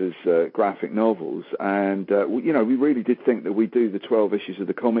things as graphic novels, and we really did think that we'd do the 12 issues of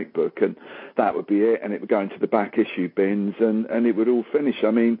the comic book, and that would be it, and it would go into the back issue bins, and it would all finish.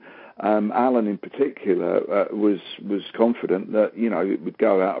 I mean, Alan in particular was confident that it would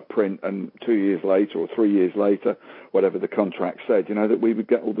go out of print, and 2 years later or 3 years later, whatever the contract said, that we would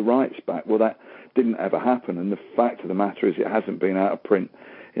get all the rights back. Well, that didn't ever happen, and the fact of the matter is it hasn't been out of print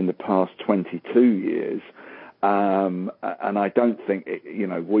in the past 22 years, and I don't think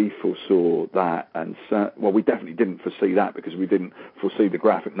we foresaw that, and we definitely didn't foresee that because we didn't foresee the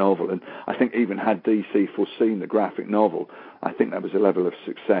graphic novel, and I think even had DC foreseen the graphic novel, I think that was a level of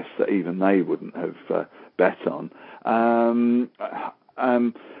success that even they wouldn't have bet on.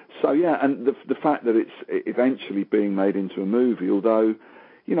 So yeah, and the fact that it's eventually being made into a movie, although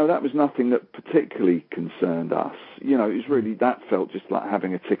that was nothing that particularly concerned us. It was really, that felt just like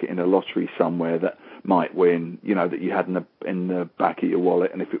having a ticket in a lottery somewhere that might win, that you had in the back of your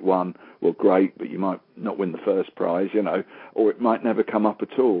wallet, and if it won, well, great, but you might not win the first prize, or it might never come up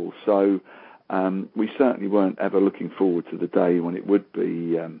at all. So we certainly weren't ever looking forward to the day when it would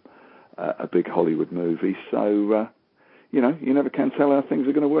be a big Hollywood movie. So, you never can tell how things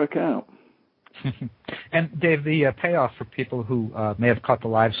are going to work out. And Dave, the payoff for people who may have caught the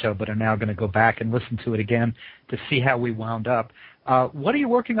live show but are now going to go back and listen to it again to see how we wound up. What are you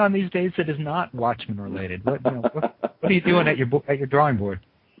working on these days that is not Watchmen related? What are you doing at your drawing board?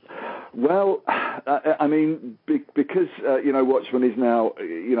 Well, I mean, because Watchmen is now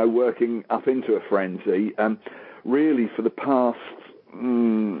working up into a frenzy. Really, for the past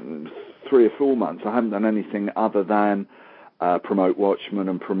 3 or 4 months, I haven't done anything other than promote Watchmen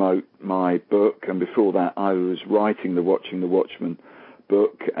and promote my book, and before that I was writing the Watchmen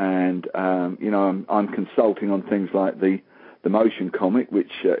book, and I'm consulting on things like the motion comic,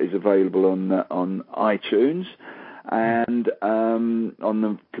 which is available on iTunes, and on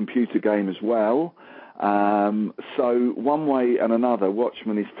the computer game as well. So one way and another,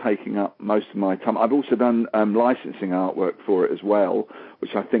 Watchmen is taking up most of my time. I've also done licensing artwork for it as well,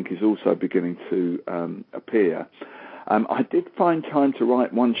 which I think is also beginning to appear. I did find time to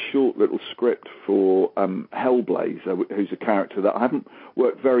write one short little script for Hellblazer, who's a character that I haven't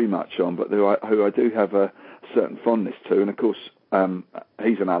worked very much on, but who I do have a certain fondness to. And, of course,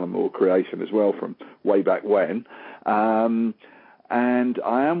 he's an Alan Moore creation as well from way back when. And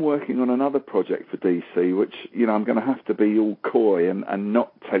I am working on another project for DC, which, I'm going to have to be all coy and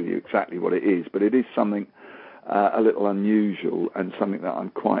not tell you exactly what it is, but it is something a little unusual and something that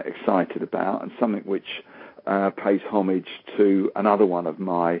I'm quite excited about, and something which pays homage to another one of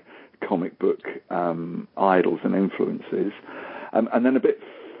my comic book idols and influences, and then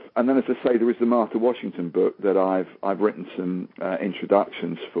as I say, there is the Martha Washington book that I've written some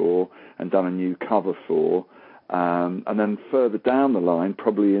introductions for and done a new cover for, and then further down the line,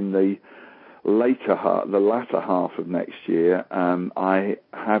 probably in the latter half of next year, I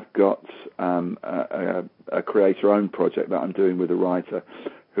have got a creator-owned project that I'm doing with a writer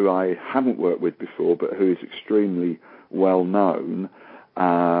who I haven't worked with before, but who is extremely well known.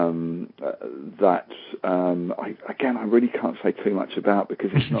 I really can't say too much about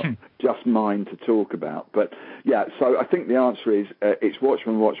because it's not just mine to talk about. But yeah, so I think the answer is it's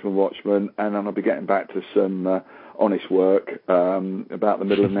Watchmen, and then I'll be getting back to some honest work about the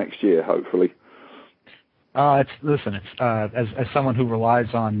middle of next year, hopefully. As someone who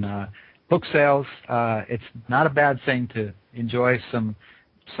relies on book sales, it's not a bad thing to enjoy some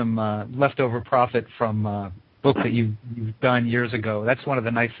leftover profit from book that you've done years ago. That's one of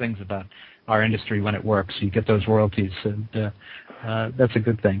the nice things about our industry when it works. You get those royalties, and that's a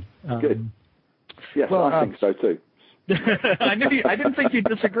good thing. Good. Yes, well, I think so too. I didn't think you'd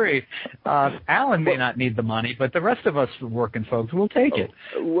disagree. Alan may not need the money, but the rest of us working folks will take it.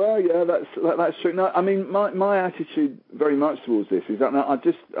 Well, yeah, that's true. No, I mean, my attitude very much towards this is that I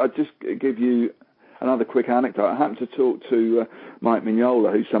just give you another quick anecdote. I happened to talk to Mike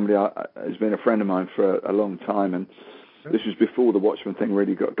Mignola, who's somebody who's been a friend of mine for a long time, and this was before the Watchmen thing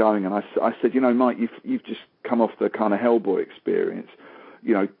really got going. And I said, Mike, you've just come off the kind of Hellboy experience.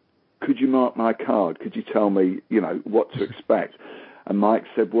 Could you mark my card? Could you tell me, what to expect? And Mike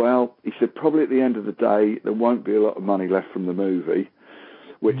said, probably at the end of the day, there won't be a lot of money left from the movie,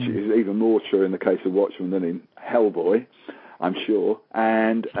 which is even more true in the case of Watchmen than in Hellboy, I'm sure.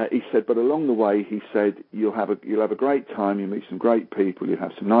 And he said, but along the way, he said, you'll have a great time. You'll meet some great people. You'll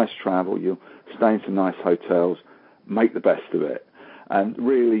have some nice travel. You'll stay in some nice hotels. Make the best of it. And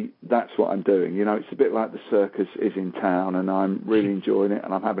really, that's what I'm doing. It's a bit like the circus is in town, and I'm really enjoying it,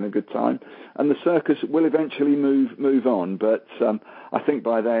 and I'm having a good time. And the circus will eventually move on, but I think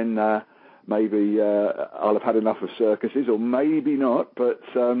by then maybe I'll have had enough of circuses, or maybe not. But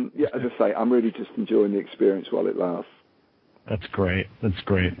as I say, I'm really just enjoying the experience while it lasts. That's great.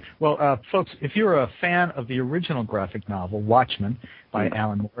 Well, folks, if you're a fan of the original graphic novel, Watchmen, by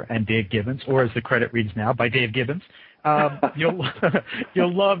Alan Moore and Dave Gibbons, or as the credit reads now, by Dave Gibbons, you'll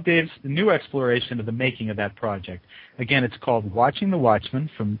love Dave's new exploration of the making of that project. Again, it's called Watching the Watchmen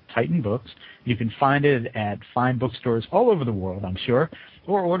from Titan Books. You can find it at fine bookstores all over the world, I'm sure,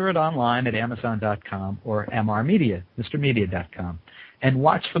 or order it online at Amazon.com or MrMedia.com. And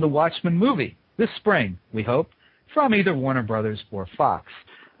watch for the Watchmen movie this spring, we hope, from either Warner Brothers or Fox.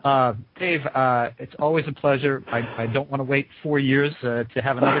 Dave, it's always a pleasure. I don't want to wait 4 years to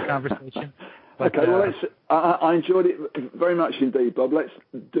have another conversation. But, okay, well, I enjoyed it very much indeed, Bob. Let's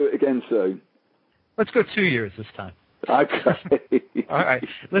do it again soon. Let's go 2 years this time. Okay. All right.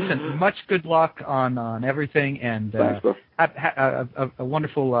 Listen, much good luck on everything, and thanks, Bob. A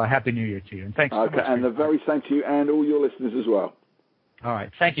wonderful Happy New Year to you. And thanks so much. Okay, and the very same to you and all your listeners as well. All right.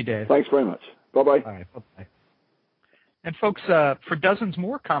 Thank you, Dave. Thanks very much. Bye-bye. All right. Bye-bye. And folks, for dozens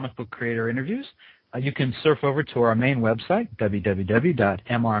more comic book creator interviews, you can surf over to our main website,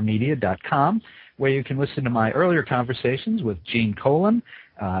 www.mrmedia.com, where you can listen to my earlier conversations with Gene Colan,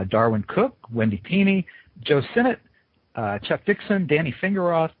 Darwin Cook, Wendy Peeney, Joe Sinnott, Chuck Dixon, Danny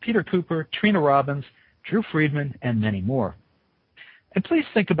Fingeroth, Peter Cooper, Trina Robbins, Drew Friedman, and many more. And please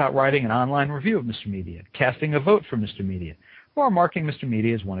think about writing an online review of Mr. Media, casting a vote for Mr. Media, or marking Mr.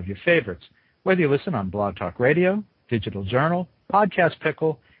 Media as one of your favorites, whether you listen on Blog Talk Radio, Digital Journal, Podcast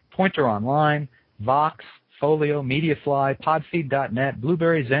Pickle, Pointer Online, Vox, Folio, Mediafly, Podfeed.net,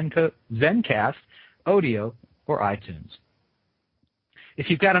 Blueberry, Zencast, Odeo, or iTunes. If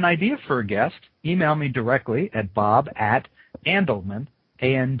you've got an idea for a guest, email me directly at bob@andelman,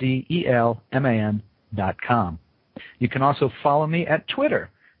 ANDELMAN.com. You can also follow me at Twitter,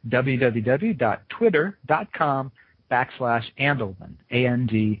 www.twitter.com/Andelman,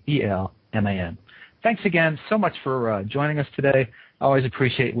 ANDELMAN. Thanks again so much for joining us today. I always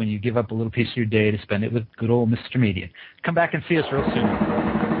appreciate when you give up a little piece of your day to spend it with good old Mr. Media. Come back and see us real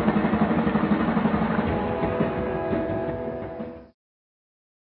soon.